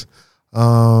towards it.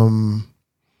 Bro,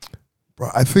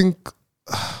 I think,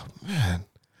 man,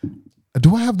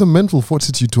 do I have the mental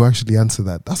fortitude to actually answer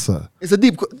that? It's a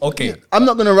deep. Okay. I'm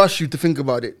not gonna rush you to think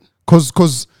about it.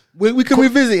 Because we can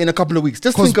revisit in a couple of weeks.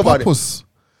 Just think about it.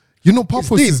 You know,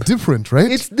 purpose is different,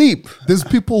 right? It's deep. There's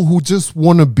people who just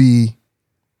want to be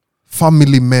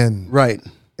family men, right?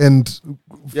 And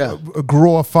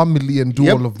grow a family and do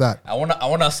Yep. all of that. I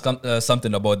wanna ask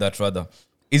something about that rather.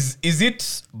 Is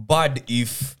it bad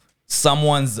if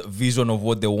someone's vision of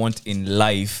what they want in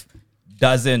life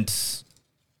doesn't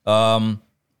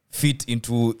fit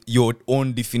into your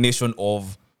own definition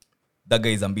of that guy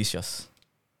is ambitious?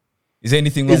 Is there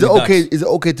anything wrong with that? Is it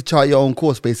okay to chart your own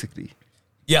course, basically?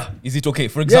 Yeah, is it okay?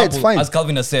 For example, it's fine. as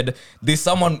Calvin has said, there's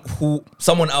someone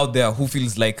out there who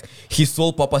feels like his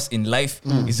sole purpose in life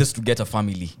is just to get a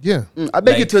family. Yeah. I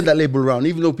beg you to turn that label around,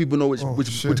 even though people know which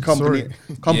company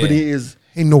Sorry. is.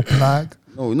 Ain't no plug.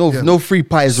 No free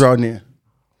pies around here.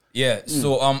 Yeah.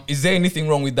 So, is there anything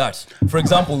wrong with that? For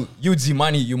example, you G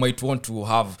Money, you might want to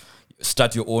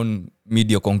start your own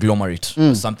media conglomerate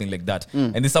or something like that.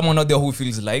 And there's someone out there who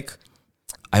feels like,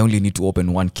 I only need to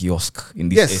open one kiosk in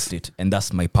this estate, and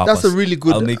that's my purpose. That's a really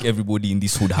good. I'll make everybody in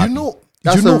this hood happy.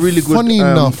 That's a really good. Funny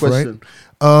enough, question.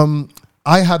 right?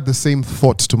 I had the same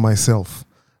thought to myself.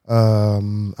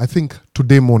 I think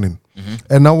today morning,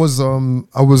 and I was.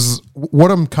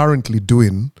 What I'm currently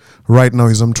doing right now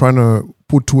is I'm trying to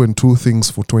put 2 and 2 things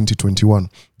for 2021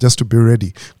 just to be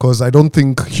ready, because I don't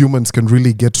think humans can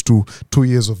really get to 2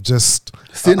 years of just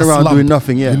sitting around doing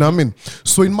nothing. Yeah, you know what I mean.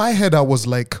 So in my head, I was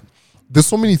like, there's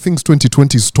so many things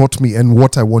 2020's taught me and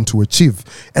what I want to achieve.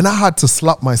 And I had to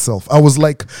slap myself. I was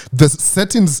like, the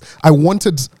settings, I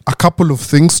wanted a couple of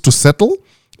things to settle.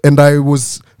 And I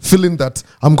was feeling that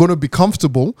I'm going to be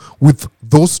comfortable with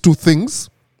those 2 things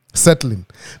settling.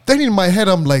 Then in my head,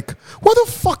 I'm like, what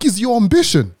the fuck is your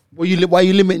ambition? Why are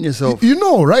you limiting yourself? You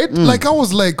know, right? Like I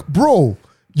was like, bro,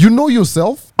 you know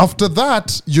yourself. After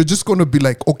that, you're just going to be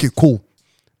like, okay, cool.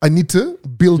 I need to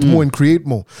build more and create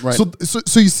more. Right.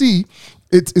 So you see,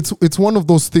 it's one of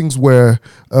those things where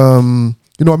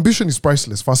ambition is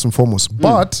priceless first and foremost,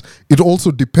 but it also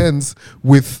depends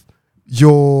with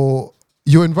your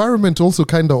environment. Also,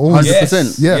 kind of always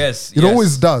 100%. Yeah, Yes. it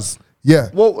always does. Yeah.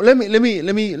 Well, let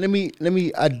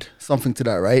me add something to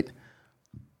that. Right,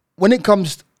 when it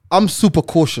comes, I'm super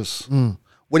cautious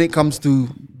when it comes to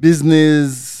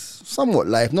business. Somewhat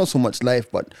life, not so much life,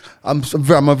 but I'm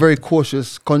a very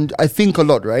cautious. I think a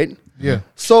lot, right? Yeah.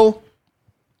 So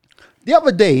the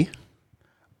other day,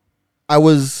 I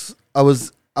was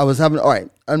having. All right,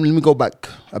 let me go back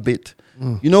a bit.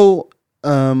 You know,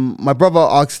 my brother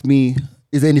asked me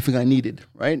is there anything I needed,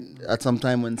 right? At some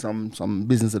time when some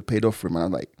business had paid off for him, and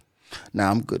I'm like, nah,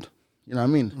 I'm good. You know what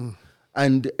I mean?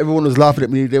 And everyone was laughing at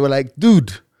me. They were like,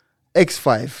 dude,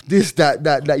 X5, this,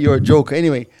 that, you're a joker.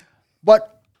 Anyway,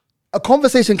 but a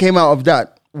conversation came out of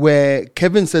that where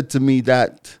Kevin said to me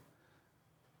that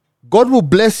God will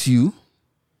bless you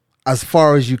as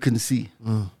far as you can see.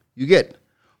 You get?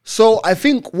 So I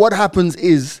think what happens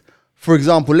is, for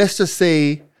example, let's just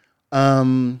say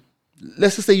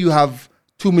you have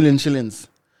 2 million shillings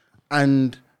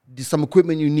and some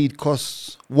equipment you need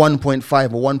costs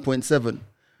 1.5 or 1.7.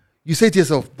 You say to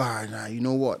yourself, nah, you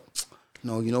know what?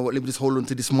 No, you know what? Let me just hold on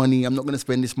to this money. I'm not going to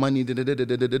spend this money.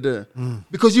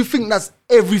 Because you think that's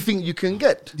everything you can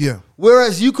get. Yeah.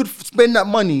 Whereas you could spend that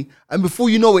money and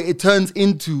before you know it, it turns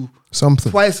into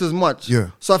something twice as much. Yeah.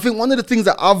 So I think one of the things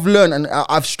that I've learned, and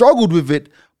I've struggled with it,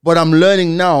 but I'm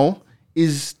learning now,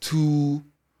 is to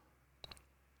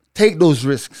take those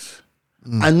risks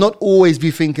and not always be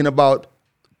thinking about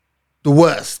the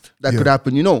worst that could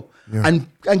happen, you know, and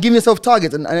give yourself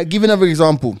targets. And I'll give you another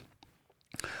example.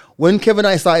 When Kevin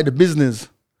and I started the business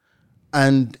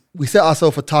and we set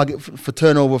ourselves a target for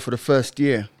turnover for the first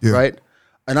year, right?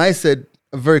 And I said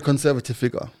a very conservative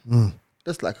figure,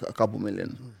 just like a couple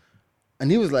million.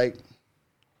 And he was like,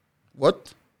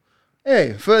 what?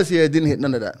 Hey, first year, I didn't hit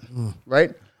none of that,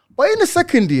 right? But in the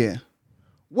second year,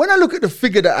 when I look at the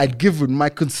figure that I'd given, my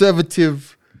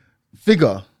conservative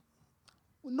figure,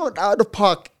 not out of the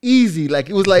park, easy. Like,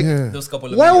 it was like, Those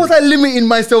couple of why millions. was I limiting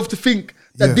myself to think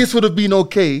that Yeah. this would have been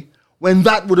okay when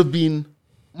that would have been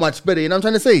much better? You know what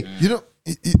I'm trying to say?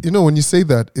 You know, when you say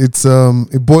that,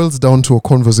 it boils down to a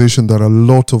conversation that a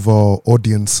lot of our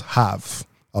audience have.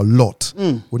 A lot.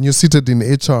 When you're seated in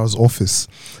HR's office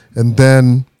and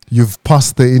then you've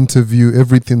passed the interview,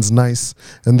 everything's nice,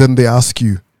 and then they ask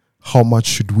you, how much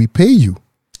should we pay you?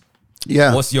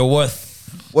 Yeah. What's your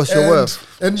worth? What's your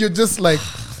worth? And you're just like,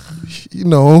 you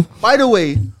know, By the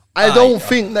way, I don't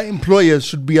think that employers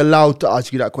should be allowed to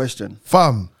ask you that question.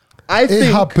 fam, I think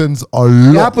it happens a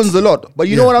lot. It happens a lot. But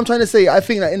you know Yeah. what I'm trying to say? I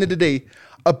think at the end of the day,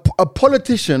 a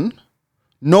politician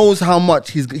knows how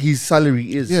much his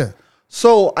salary is. Yeah.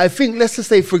 So I think, let's just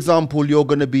say, for example, you're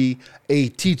going to be a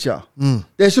teacher.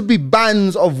 There should be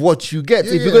bands of what you get.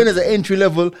 Yeah, If you're yeah. going as an entry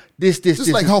level, this. Just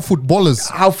like how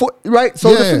footballers. Right?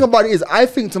 So the Yeah. thing about it is, I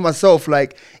think to myself,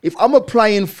 like, if I'm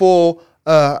applying for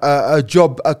a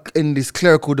job in this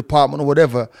clerical department or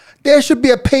whatever, there should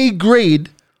be a pay grade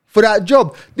for that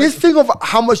job. This thing of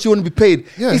how much you want to be paid,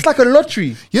 Yeah. it's like a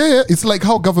lottery. Yeah, it's like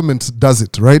how government does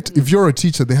it, right? If you're a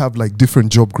teacher, they have like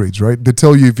different job grades, right? They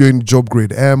tell you if you're in job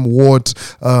grade M, what,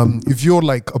 if you're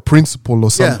like a principal or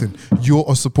something, you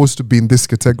are supposed to be in this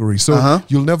category. So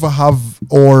you'll never have,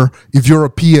 or if you're a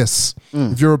PS,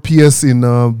 if you're a PS in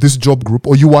this job group,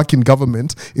 or you work in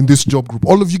government in this job group,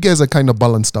 all of you guys are kind of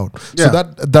balanced out. Yeah. So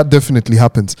that definitely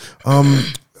happens.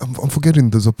 I'm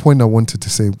forgetting. There's a point I wanted to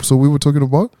say. So we were talking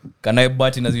about. Can I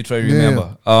butt in as you try to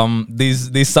remember?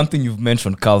 There's something you've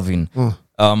mentioned, Calvin.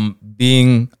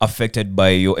 Being affected by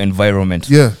your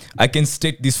environment. Yeah. I can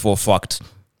state this for a fact.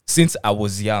 Since I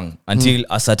was young until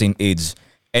a certain age,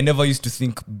 I never used to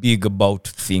think big about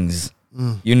things.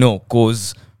 You know,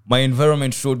 because my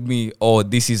environment showed me, oh,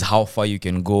 this is how far you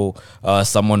can go.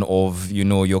 Someone of, you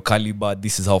know, your caliber,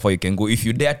 this is how far you can go. If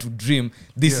you dare to dream,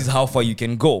 this is how far you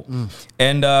can go.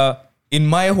 And in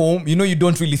my home, you know, you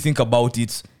don't really think about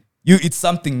it. It's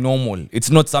something normal.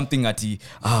 It's not something at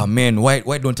man,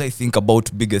 why don't I think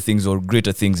about bigger things or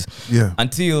greater things? Yeah.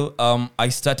 Until I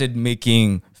started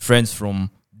making friends from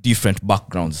different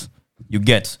backgrounds. You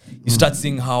start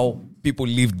seeing how people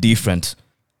live different.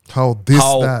 How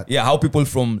people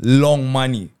from long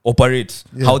money operate,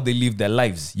 how they live their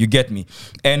lives. You get me?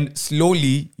 And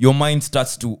slowly your mind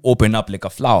starts to open up like a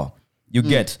flower. You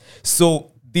get?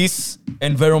 So this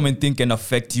environment thing can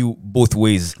affect you both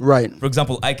ways. Right. For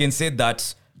example, I can say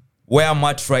that where I'm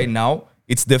at right now,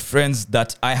 it's the friends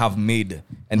that I have made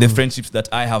and the friendships that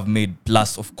I have made,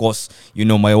 plus, of course, you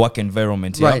know, my work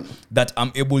environment. Right. That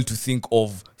I'm able to think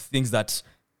of things that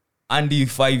Andy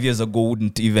 5 years ago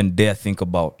wouldn't even dare think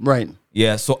about. Right.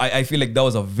 Yeah, so I feel like that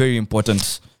was a very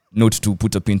important note to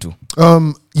put up into.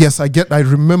 Yes, I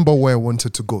remember where I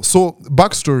wanted to go. So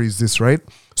backstory is this, right?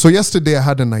 So yesterday I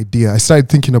had an idea. I started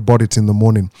thinking about it in the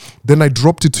morning. Then I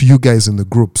dropped it to you guys in the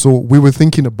group. So we were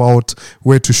thinking about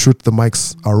where to shoot the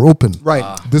mics are open.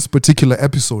 Right. This particular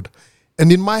episode.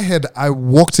 And in my head, I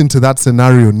walked into that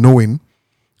scenario knowing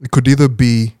it could either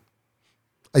be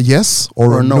a yes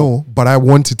or a no, but I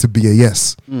want it to be a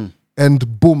yes. And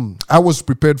and boom, I was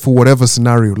prepared for whatever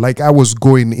scenario. Like I was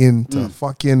going into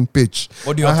fucking pitch.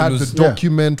 What do you I have to had lose? the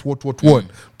document, what.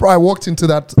 Bro, I walked into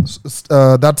that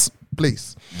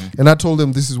place and I told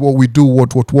them this is what we do,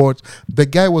 what. The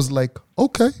guy was like,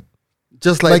 okay.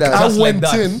 Just like that. I Just like went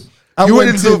that. in. You went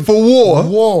into for war.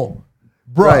 War.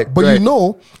 Bro. Right, but right. you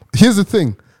know, here's the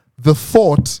thing. The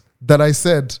thought that I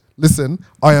said, listen,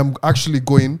 I am actually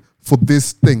going for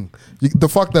this thing. The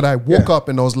fact that I woke up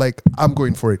and I was like, I'm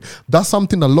going for it. That's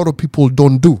something a lot of people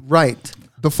don't do. Right.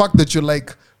 The fact that you're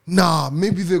like, nah,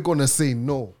 maybe they're going to say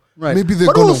no. Right. Maybe they're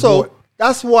but going to also, vote.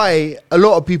 that's why a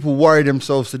lot of people worry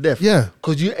themselves to death. Yeah.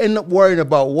 Because you end up worrying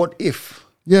about what if.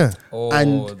 Yeah. Oh,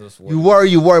 And those you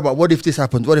worry about what if this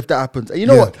happens, what if that happens. And you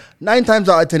know Yeah. what? 9 times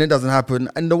out of 10 it doesn't happen.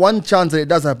 And the one chance that it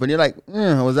does happen, you're like,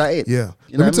 was that it? Yeah.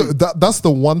 You know Let me what I mean? tell you, that's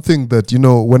the one thing that, you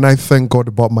know, when I thank God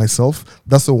about myself,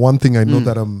 that's the one thing I know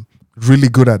that I'm really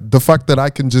good at. The fact that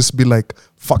I can just be like,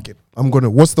 fuck it.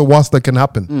 What's the worst that can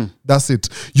happen? That's it.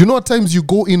 You know, at times you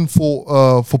go in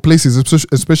for places,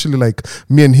 especially like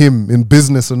me and him in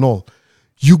business and all.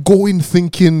 You go in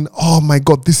thinking, oh my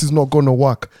God, this is not going to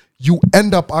work. You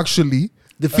end up actually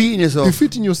Defeating yourself.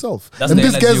 defeating yourself. That's And the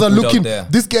these energy guys you are put out looking, there.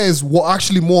 these guys were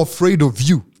actually more afraid of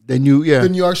you Then you,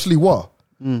 than you actually were.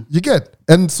 You get?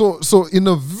 And so in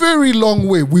a very long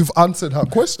way, we've answered her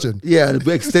question. Yeah,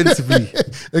 extensively.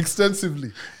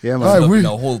 Extensively. Yeah, man. All right, Been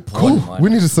a whole porn, man. we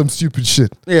needed some stupid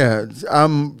shit. Yeah,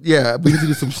 we need to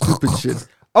do some stupid shit.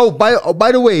 Oh,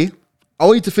 by the way, I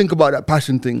want you to think about that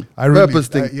passion thing, purpose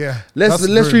thing. yeah. Let's That's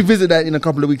very- revisit that in a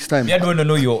couple of weeks' time. Yeah, I want to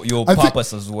know your I think-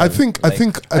 purpose as well. I think,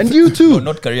 And you too. No,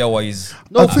 not career wise.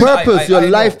 No, purpose, your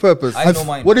life purpose. I know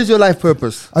mine. What is your life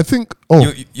purpose? I think,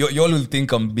 oh, You all will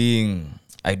think I'm being,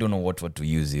 I don't know what to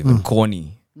use, even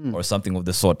corny or something of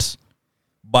the sort.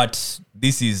 But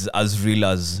this is as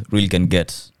real can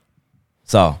get.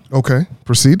 So, okay,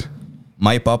 proceed.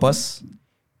 my purpose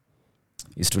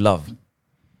is to love.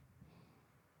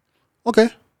 Okay,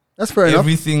 that's fair enough.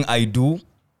 Everything I do,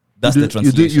 that's You the do- you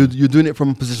do- translation. You're doing it from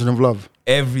a position of love.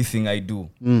 Everything I do,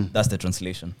 that's the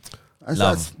translation.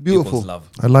 That's beautiful. equals love.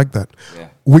 I like that. Yeah.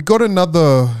 We got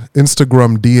another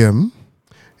Instagram DM.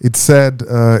 It said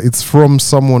it's from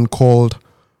someone called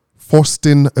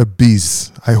Faustin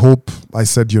Abiz. I hope I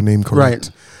said your name correct.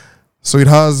 Right. So it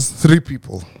has 3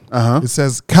 people. Uh-huh. It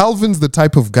says Calvin's the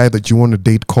type of guy that you want to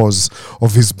date cause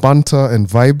of his banter and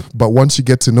vibe, but once you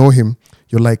get to know him,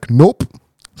 you're like, nope.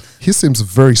 He seems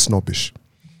very snobbish.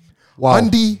 Wow.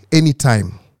 Andy,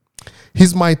 anytime.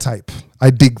 He's my type. I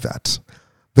dig that.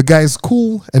 The guy is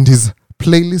cool and his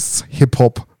playlists hip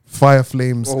hop, fire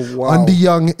flames. Oh, wow. Andy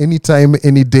Young, anytime,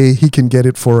 any day, he can get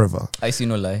it forever. I see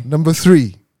no lie. Number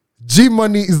 3, G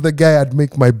Money is the guy I'd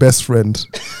make my best friend.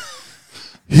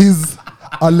 He's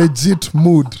a legit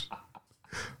mood.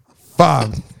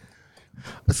 Fam.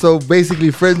 So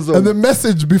basically, friend zone. And the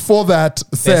message before that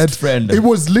said, friend. it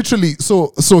was literally,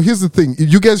 so here's the thing.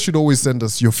 You guys should always send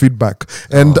us your feedback.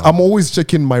 And I'm always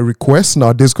checking my requests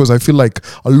nowadays because I feel like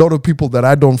a lot of people that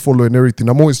I don't follow and everything,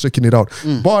 I'm always checking it out.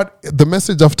 But the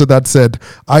message after that said,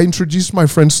 I introduced my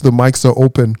friends to the mics are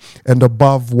open and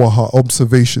above were her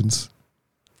observations.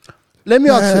 Let me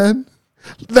ask you. Man,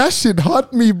 that shit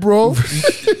hurt me, bro.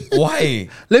 Why?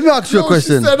 Let me ask you a No,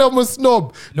 question. She said I'm a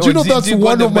snob. No, Do you know that's Gigi got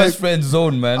one the of my... best friend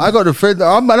zone, man. I got a friend,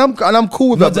 and I'm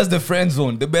cool with Not that. just the friend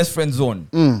zone, the best friend zone.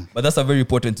 But that's a very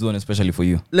important zone, especially for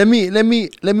you. Let me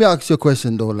ask you a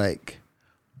question though. Like,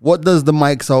 what does the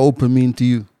mics are open mean to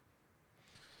you?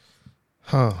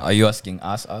 Are you asking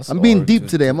us? I'm or being deep to-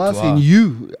 today. I'm to asking her?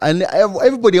 you and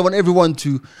everybody. I want everyone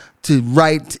to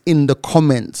write in the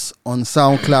comments on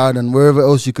SoundCloud and wherever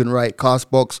else you can write.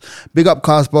 Castbox, big up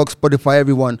Castbox, Spotify,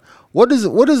 everyone. What does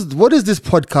this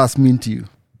podcast mean to you?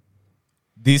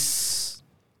 This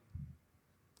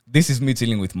is me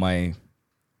chilling with my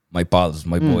pals,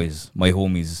 my boys, my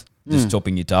homies, just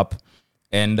chopping it up.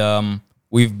 And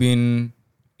we've been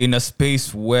in a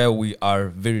space where we are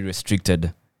very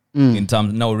restricted in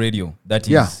terms now radio. That is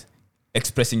Yeah.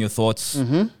 expressing your thoughts,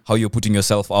 how you're putting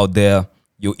yourself out there,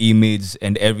 your image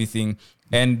and everything.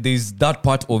 And there's that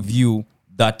part of you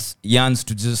that yearns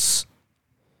to just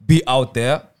be out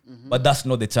there, but that's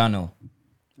not the channel.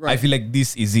 I feel like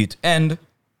this is it. And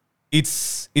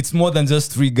it's more than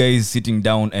just 3 guys sitting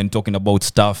down and talking about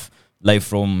stuff like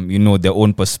from, their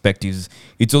own perspectives.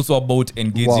 It's also about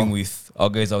engaging Wow. with our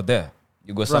guys out there.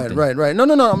 You got something? Right. No.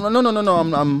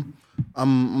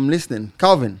 I'm listening.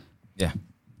 Calvin. Yeah.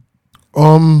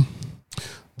 The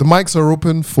mics are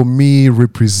open for me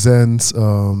represents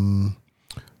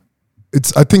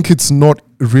I think it's not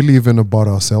really even about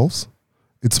ourselves.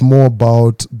 It's more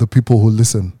about the people who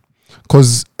listen.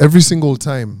 Because every single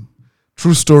time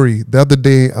True story. The other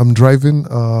day, I'm driving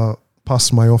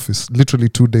past my office, literally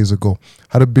 2 days ago.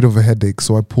 Had a bit of a headache,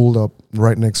 so I pulled up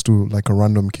right next to like a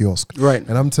random kiosk. Right.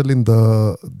 And I'm telling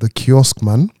the kiosk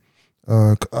man,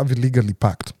 I've illegally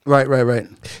packed. Right.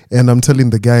 And I'm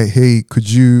telling the guy, hey, could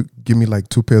you give me like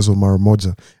 2 pairs of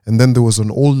Maramoja? And then there was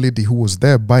an old lady who was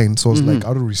there buying. So I was like,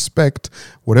 out of respect,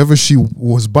 whatever she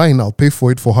was buying, I'll pay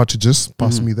for it for her to just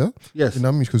pass me there. Yes. You know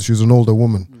what I mean? Because she's an older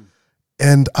woman.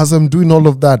 And as I'm doing all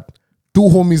of that, 2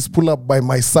 homies pull up by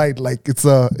my side like it's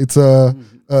a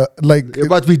like You're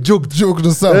about to be joked. joke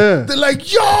or something. Yeah. They're like,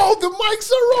 yo, the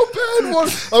mics are open.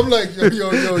 I'm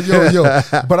like, yo.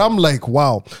 But I'm like,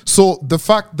 wow. So the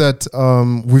fact that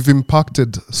we've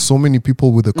impacted so many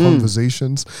people with the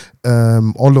conversations,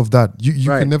 all of that, you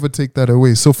Right. can never take that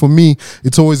away. So for me,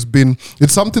 it's always been,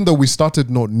 it's something that we started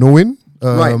not knowing.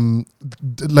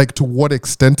 Like to what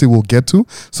extent it will get to.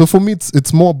 So for me,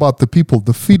 it's more about the people,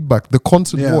 the feedback, the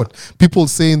constant Yeah. word. People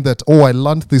saying that, oh, I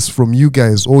learned this from you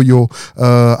guys, or your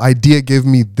idea gave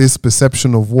me this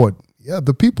perception of what. Yeah,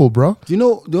 the people, bro. Do you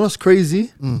know what's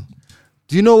crazy?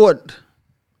 Do you know what,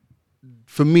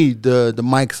 for me, the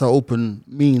mics are open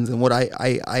means and what I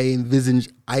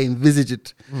envisage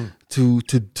it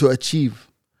to achieve?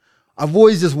 I've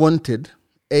always just wanted,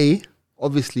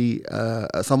 obviously,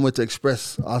 somewhere to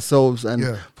express ourselves and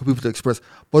Yeah. for people to express,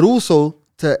 but also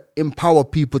to empower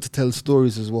people to tell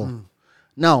stories as well.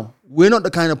 Now, we're not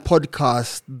the kind of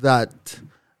podcast that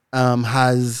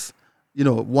has,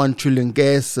 1 trillion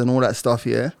guests and all that stuff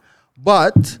here,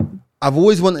 but I've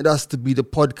always wanted us to be the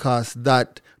podcast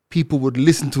that people would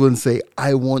listen to and say,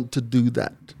 I want to do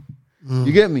that.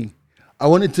 You get me? I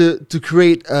wanted to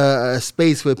create a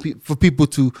space for people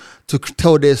to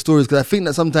tell their stories, because I think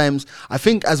that sometimes,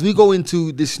 as we go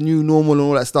into this new normal and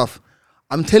all that stuff,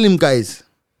 I'm telling guys,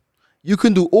 you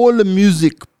can do all the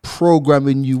music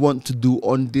programming you want to do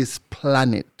on this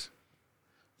planet,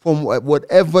 from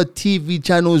whatever TV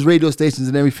channels, radio stations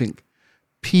and everything.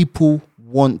 People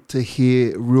want to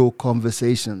hear real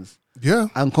conversations, Yeah.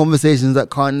 and conversations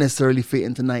that can't necessarily fit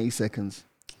into 90 seconds.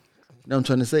 You know what I'm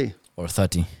trying to say? Or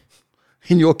 30.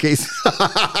 In your case.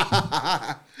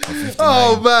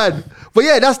 Oh man. But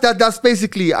yeah, that's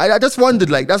basically, I just wondered,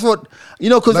 like, that's what,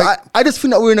 because Like- I just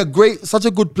think that we're in such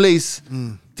a good place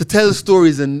to tell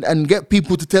stories and get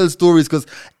people to tell stories, because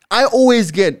I always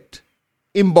get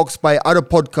inboxed by other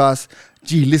podcasts,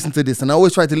 gee, listen to this, and I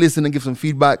always try to listen and give some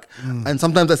feedback, and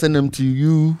sometimes I send them to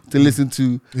you to listen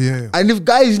to. Yeah. And if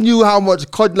guys knew how much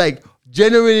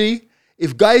generally,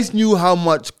 if guys knew how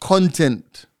much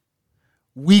content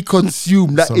we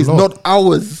consume that It's a is lot. not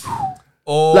ours.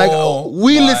 Oh, Like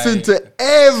we my. listen to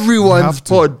everyone's have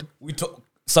to. pod. We talk.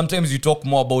 Sometimes you talk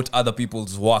more about other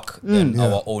people's work than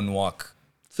our own work.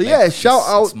 So yeah, shout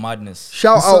out It's madness.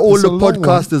 Shout It's out a- all it's the a long one.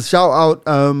 podcasters. Shout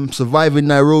out Surviving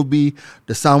Nairobi,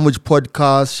 the Sandwich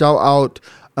Podcast. Shout out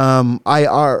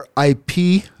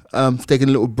IRIP, taking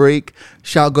a little break.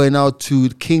 Shout going out to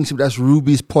Kingship, that's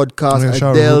Ruby's podcast, Yeah,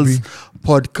 shout out Adele's Ruby.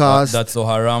 podcast. That's so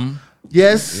haram.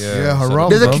 Yes. Yeah, so haram,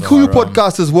 There's a bro. Kikuyu Haram.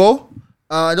 podcast as well.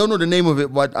 I don't know the name of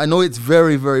it, but I know it's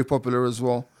very, very popular as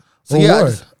well. So Oh, yeah,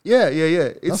 word. yeah.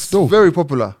 It's That's dope. very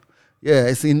popular. Yeah,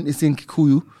 it's in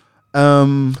Kikuyu.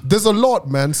 There's a lot,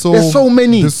 man. So There's so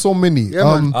many. There's so many.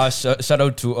 Yeah, man. Shout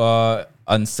out to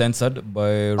Uncensored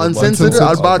by Roberto. Uncensored,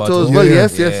 Uncensored. Alberto as well. Yeah.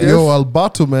 Yes. Yo,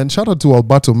 Alberto, man. Shout out to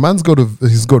Alberto. Man's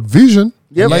he's got vision.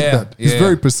 Yep. I like Yeah, that. He's yeah.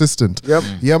 very persistent. Yep.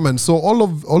 Yeah, man. So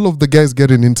all of the guys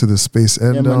getting into the space,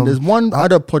 and Yeah, man. There's one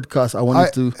other podcast I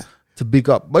wanted to big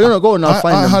up, but go and I'll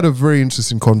find I them. had a very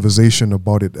interesting conversation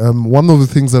about it. One of the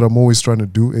things that I'm always trying to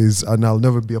do is, and I'll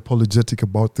never be apologetic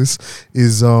about this,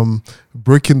 is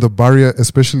breaking the barrier,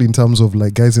 especially in terms of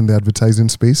like guys in the advertising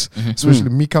space, especially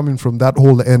me coming from that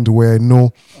whole end where I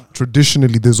know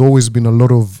traditionally there's always been a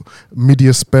lot of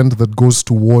media spend that goes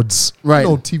towards Right.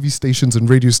 TV stations and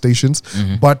radio stations,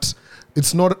 but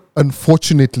it's not,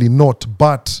 unfortunately not,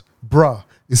 but bruh,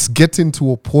 it's getting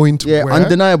to a point Yeah, where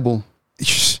undeniable.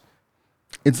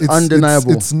 It's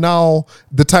undeniable. It's now,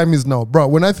 the time is now. Bro,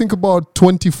 when I think about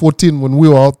 2014, when we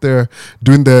were out there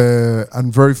doing the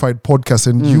Unverified podcast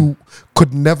and you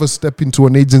could never step into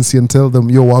an agency and tell them,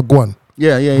 yo, Wagwan.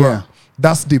 yeah. Bruh,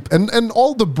 that's deep. And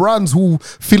all the brands who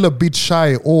feel a bit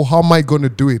shy, oh, how am I going to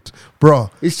do it?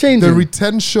 Bro, It's changing. the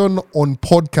retention on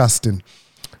podcasting.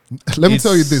 Let me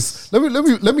tell you this. Let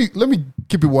me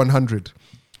keep it 100.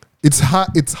 It's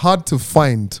hard to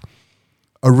find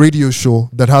a radio show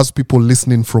that has people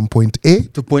listening from point A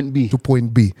To point B. to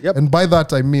point B. Yep. And by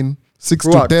that I mean 6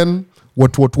 Throughout. to 10,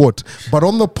 what. But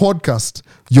on the podcast,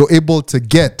 you're able to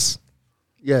get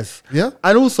Yes. Yeah?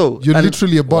 And also, You're and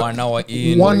literally about 1 hour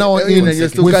in. 1 hour in and you're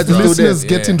still with guys are still listeners there.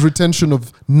 getting Yeah. retention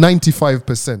of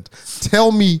 95%.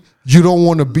 Tell me you don't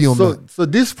want to be on that. so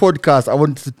this podcast I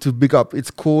wanted to big up.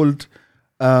 It's called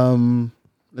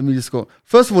let me just go.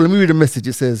 First of all, let me read a message.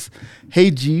 It says,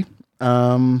 "Hey G,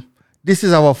 this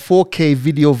is our 4K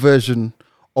video version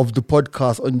of the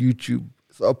podcast on YouTube.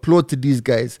 So applaud to these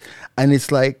guys." And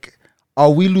it's like, are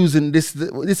we losing this?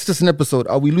 This is just an episode.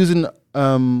 Are we losing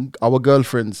our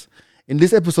girlfriends? In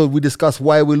this episode, we discuss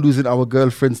why we're losing our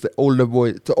girlfriends to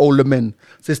older men.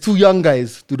 So it's two young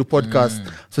guys do the podcast.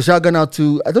 So shout out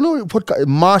to, I don't know what podcast,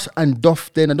 Marsh and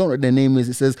Doften. I don't know what their name is.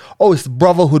 It says, oh, it's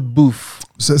Brotherhood Booth.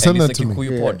 So And send it's that to like me.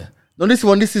 a Kikuyu pod. No,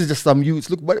 this is just some youths.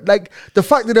 Look, but like the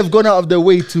fact that they've gone out of their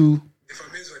way to,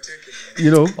 you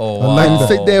know, Oh, I like wow. that.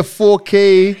 sit there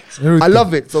 4K. I Everything.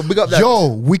 love it. So big up that.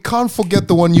 Yo, we can't forget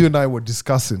the one you and I were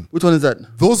discussing. Which one is that?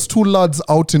 Those two lads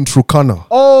out in Trukana.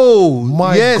 Oh,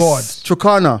 My yes, God.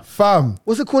 Trukana. Fam,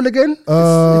 What's it called again?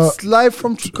 It's live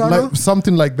from Trukana. like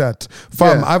something like that.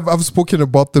 Fam, Yeah. I've spoken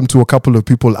about them to a couple of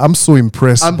people. I'm so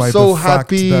impressed I'm by so the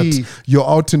fact happy. that you're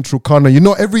out in Trukana. You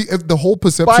know, the whole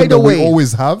perception By the that we way-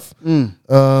 always have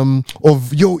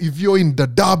of if you're in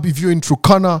Dadaab, if you're in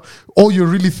Trukana, all you're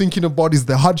really thinking about is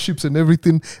the hardships and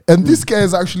everything. And these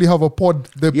guys actually have a pod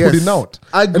they're putting out.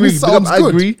 I And agree. it sounds I good.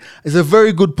 agree. It's a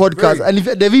very good podcast,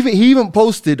 Very. and he even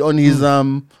posted on his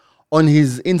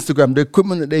Instagram the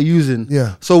equipment that they're using.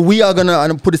 Yeah. So we are gonna,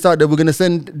 and put this out there. We're gonna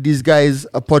send these guys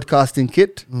a podcasting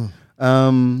kit,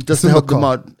 just It's to in help the them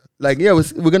car. out. Like, yeah,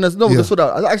 we're gonna Yeah. sort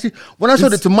out. Actually, when I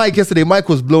showed it to Mike yesterday, Mike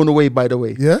was blown away. By the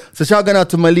way, Yeah? So shout out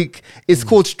to Malik. It's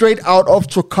called Straight Out of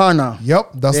Trukana. Yep,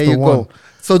 that's There the you one. go.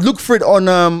 So look for it on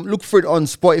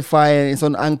Spotify, and it's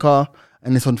on Anchor,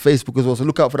 and it's on Facebook as well. So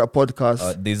look out for that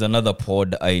podcast. There's another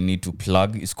pod I need to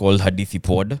plug. It's called Hadithi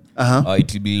Pod.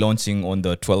 It will be launching on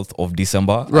the 12th of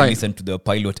December. I Right. listened to the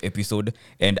pilot episode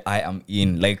and I am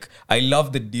in. Like, I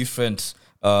love the different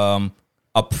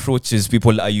approaches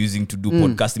people are using to do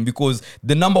podcasting, because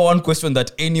the number one question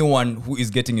that anyone who is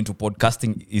getting into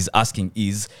podcasting is asking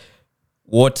is,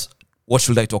 what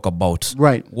should I talk about?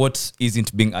 Right. What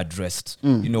isn't being addressed?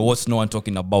 You know, what's no one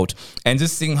talking about? And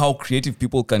just seeing how creative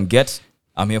people can get,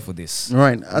 I'm here for this.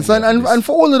 Right. And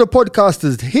for all of the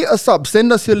podcasters, hit us up,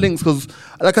 send us your links, because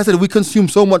like I said, we consume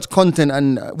so much content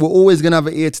and we're always going to have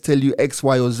an ear to tell you X,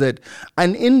 Y, or Z.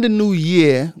 And in the new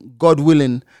year, God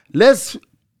willing, let's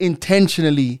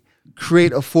intentionally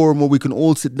create a forum where we can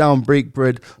all sit down, break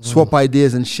bread, swap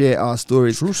ideas, and share our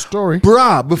stories. True story.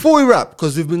 Bruh, before we wrap,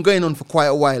 because we've been going on for quite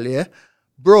a while, yeah?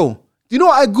 Bro, do you know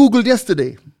what I Googled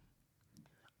yesterday?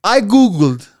 I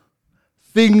Googled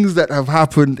things that have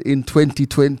happened in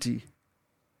 2020.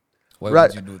 Why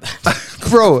Right. would you do that?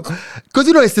 Bro, because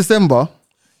you know it's December.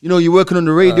 You know, you're working on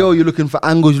the radio, you're looking for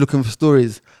angles, you're looking for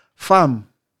stories. Fam,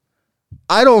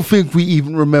 I don't think we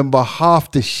even remember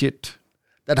half the shit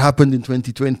that happened in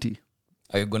 2020.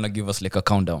 Are you gonna give us like a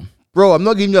countdown? Bro, I'm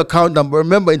not giving you a countdown, but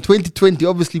remember in 2020,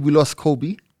 obviously we lost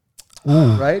Kobe.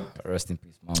 Right? Rest in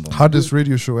peace, Mambo. Hardest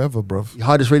radio show ever, bro. The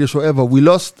hardest radio show ever. We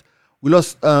lost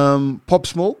Pop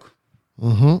Smoke.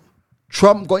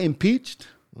 Trump got impeached.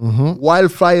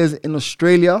 Wildfires in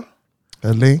Australia.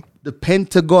 LA. The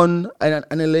Pentagon and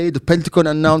LA, the Pentagon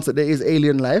announced that there is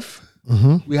alien life.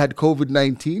 We had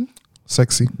COVID-19.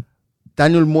 Sexy.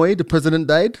 Daniel Moy, the president,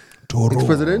 died.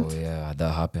 Ex-president. Oh yeah,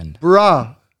 that happened.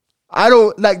 Bruh, I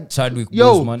don't like Chadwick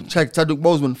Yo, Boseman. check Chadwick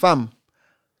Boseman, fam.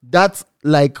 That's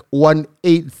like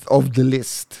 1/8 of the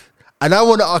list. And I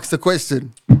want to ask the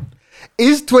question: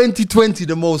 is 2020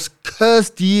 the most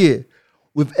cursed year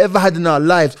we've ever had in our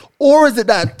lives, or is it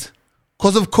that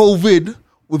because of COVID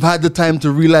we've had the time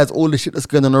to realize all the shit that's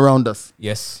going on around us?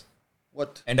 Yes.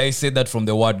 What? And I say that from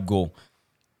the word go.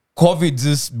 COVID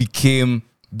just became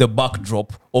the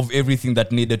backdrop of everything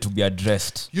that needed to be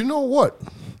addressed. You know what?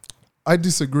 I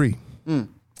disagree.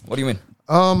 What do you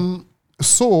mean?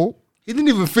 So He didn't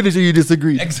even finish and you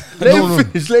disagreed. Exactly. Let No, him no.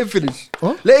 finish. Let him finish.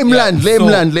 Huh? Let him land. Let him So,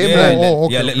 land. Let him yeah, land. Oh,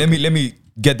 okay, let me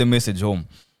get the message home.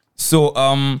 So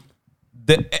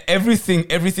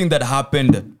everything that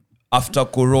happened after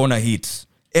Corona hit,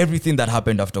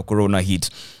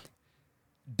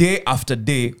 day after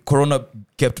day, Corona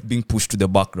kept being pushed to the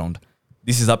background.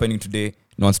 This is happening today.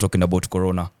 No one's talking about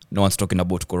Corona. No one's talking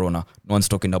about Corona. No one's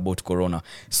talking about Corona.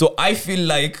 So I feel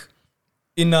like,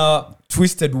 in a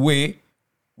twisted way,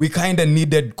 we kind of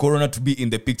needed Corona to be in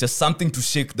the picture, something to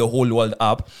shake the whole world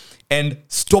up and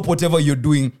stop whatever you're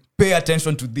doing. Pay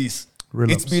attention to this.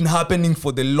 Relapse. It's been happening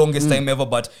for the longest time ever,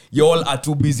 but you all are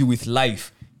too busy with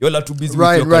life. You all are too busy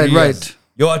Right, with your right, careers.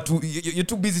 right. You're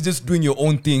too busy just doing your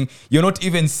own thing. You're not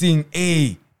even seeing,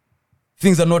 hey,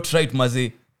 things are not right,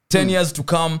 Maze. 10 years to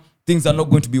come, things are not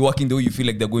going to be working the way you feel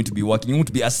like they're going to be working. You want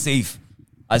to be as safe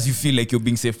as you feel like you're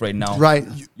being safe right now. Right.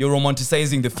 You're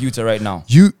romanticizing the future right now.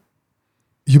 You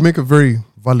make a very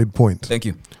valid point. Thank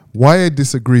you. Why I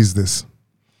disagree is this.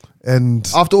 And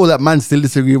After all that, man still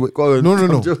disagree with.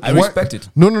 no. I respect it.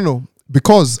 No.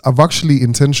 Because I've actually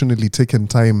intentionally taken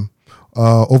time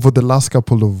over the last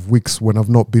couple of weeks when I've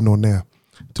not been on air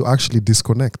to actually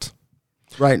disconnect.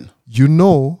 Right. You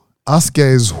know, us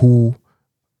guys who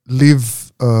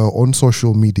live on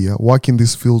social media, work in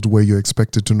this field where you're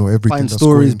expected to know everything. Find that's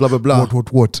stories, going, blah, blah, blah.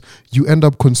 What. You end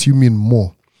up consuming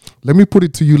more. Let me put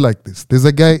it to you like this. There's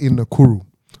a guy in Nakuru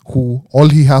who all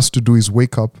he has to do is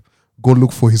wake up, go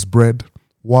look for his bread,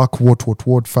 work,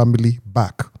 what, family,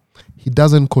 back. He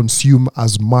doesn't consume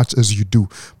as much as you do.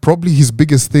 Probably his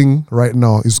biggest thing right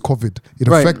now is COVID. It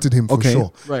Right. affected him for Okay.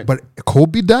 sure. Right. But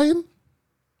Kobe dying,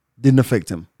 Didn't affect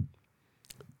him.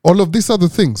 all of these other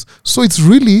things. So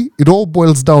it all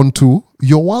boils down to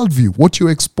your worldview, what you're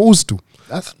exposed to.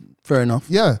 That's fair enough.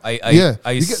 Yeah.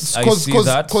 I see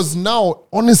that. Because now,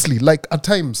 honestly, like at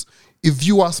times, if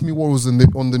you ask me what was on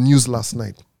the news last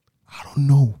night, I don't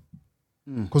know.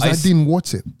 Because I didn't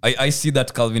watch it. I see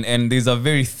that, Calvin, and there's a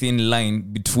very thin line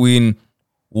between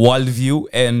worldview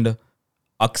and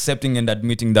accepting and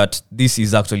admitting that this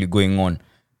is actually going on.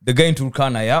 The guy in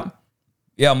Turkana,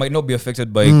 might not be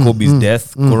affected by Kobe's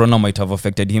death. Corona might have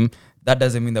affected him. That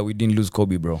doesn't mean that we didn't lose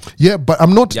Kobe, bro. Yeah, but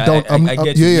I'm not Yeah, down. I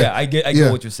get you. Yeah, I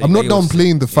get what you're saying. I'm not I get what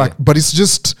you're downplaying the saying. fact, but it's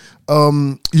just,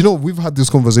 we've had this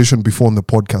conversation before on the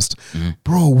podcast.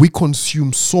 Bro, we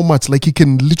consume so much. Like, it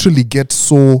can literally get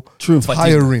so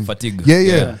tiring. Fatigue.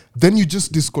 Yeah. Then you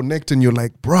just disconnect and you're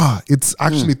like, bruh, it's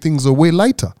actually things are way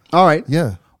lighter. All right.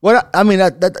 Yeah. Well, I mean,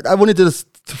 I wanted to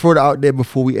throw that out there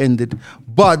before we ended,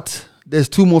 but there's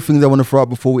two more things I want to throw out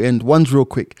before we end. One's real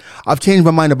quick. I've changed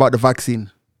my mind about the vaccine.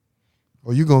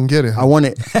 Oh, you gonna get it? I want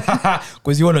it.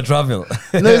 Because you want to travel.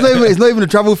 No, it's not even a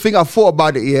travel thing. I thought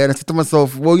about it, and I said to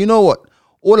myself, well, you know what?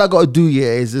 All I got to do,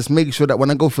 is just make sure that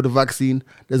when I go for the vaccine,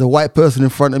 there's a white person in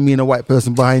front of me and a white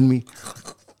person behind me.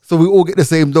 So we all get the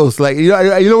same dose. Like, you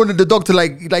know when the doctor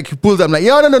like pulls them, like,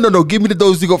 no, give me the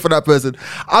dose you got for that person.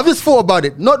 I've just thought about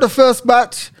it. Not the first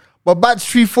batch, but batch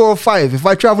 3, 4, or 5. If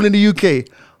I travel in the UK,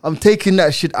 I'm taking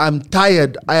that shit. I'm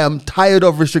tired. I am tired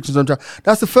of restrictions on travel.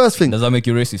 That's the first thing. Does that make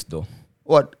you racist, though?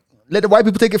 What? Let the white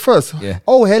people take it first? Yeah.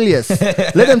 Oh, hell yes.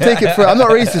 Let them take it first. I'm not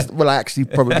racist. Well, actually,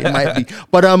 probably it might be.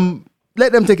 But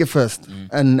let them take it first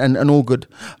and all good.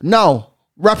 Now,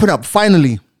 wrapping up,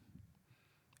 finally.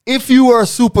 If you were a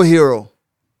superhero,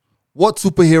 what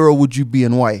superhero would you be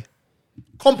and why?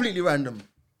 Completely random.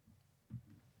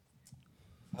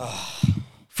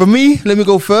 For me, let me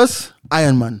go first.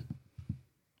 Iron Man.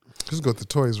 Just got the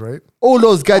toys, right? All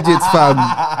those gadgets, fam.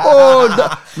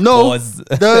 Pause.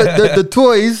 The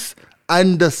toys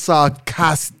and the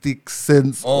sarcastic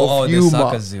sense of the humor.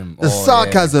 sarcasm. The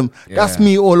sarcasm. Yeah. That's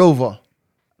me all over.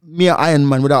 Me an Iron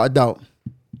Man, without a doubt.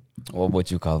 What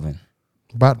about you, Calvin?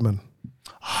 Batman.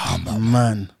 Oh,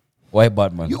 man. Why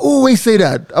Batman? You always say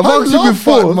that. I've I asked you love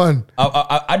before. Batman.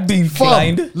 I'd be Fam,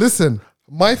 inclined. listen,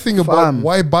 my thing about Fam.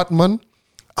 why Batman,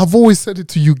 I've always said it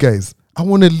to you guys. I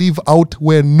want to live out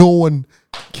where no one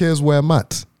cares where I'm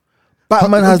at.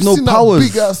 Batman I've has no seen that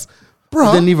powers. Big ass, Then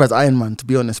bruh. leave as Iron Man, to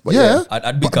be honest. But Yeah,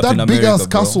 I'd be but Captain that big America, ass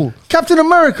bro. castle. Captain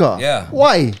America. Yeah.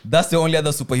 Why? That's the only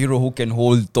other superhero who can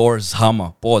hold Thor's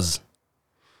hammer. Pause.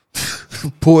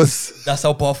 Pause. That's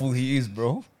how powerful he is,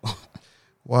 bro.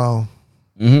 Wow.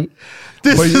 This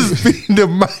But you- has been the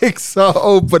mics are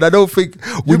open. I don't think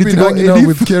we You've need been to go hanging any out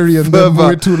with Kerry and them further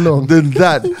way too long. than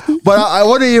that. But I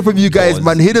want to hear from you guys, Pause.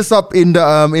 man. Hit us up in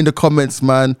the comments,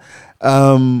 man.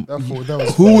 That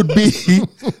was Who would be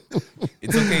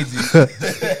It's okay, G.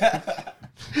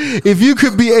 if you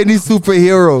could be any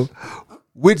superhero?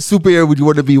 Which superhero would you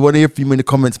want to be? Want to hear from you in the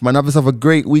comments, man. Have yourself a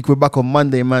great week. We're back on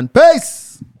Monday, man.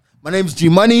 Peace. My name's G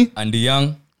Money. And the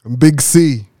young, Big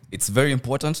C. it's very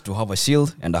important to have a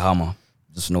shield and a hammer.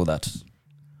 Just know that.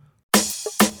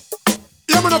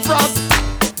 Yeah, me no frost,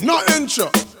 no inch.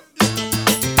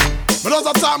 But just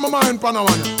a talk my mind,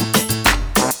 Panawana.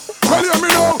 Well, you me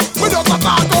know, me just a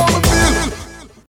talk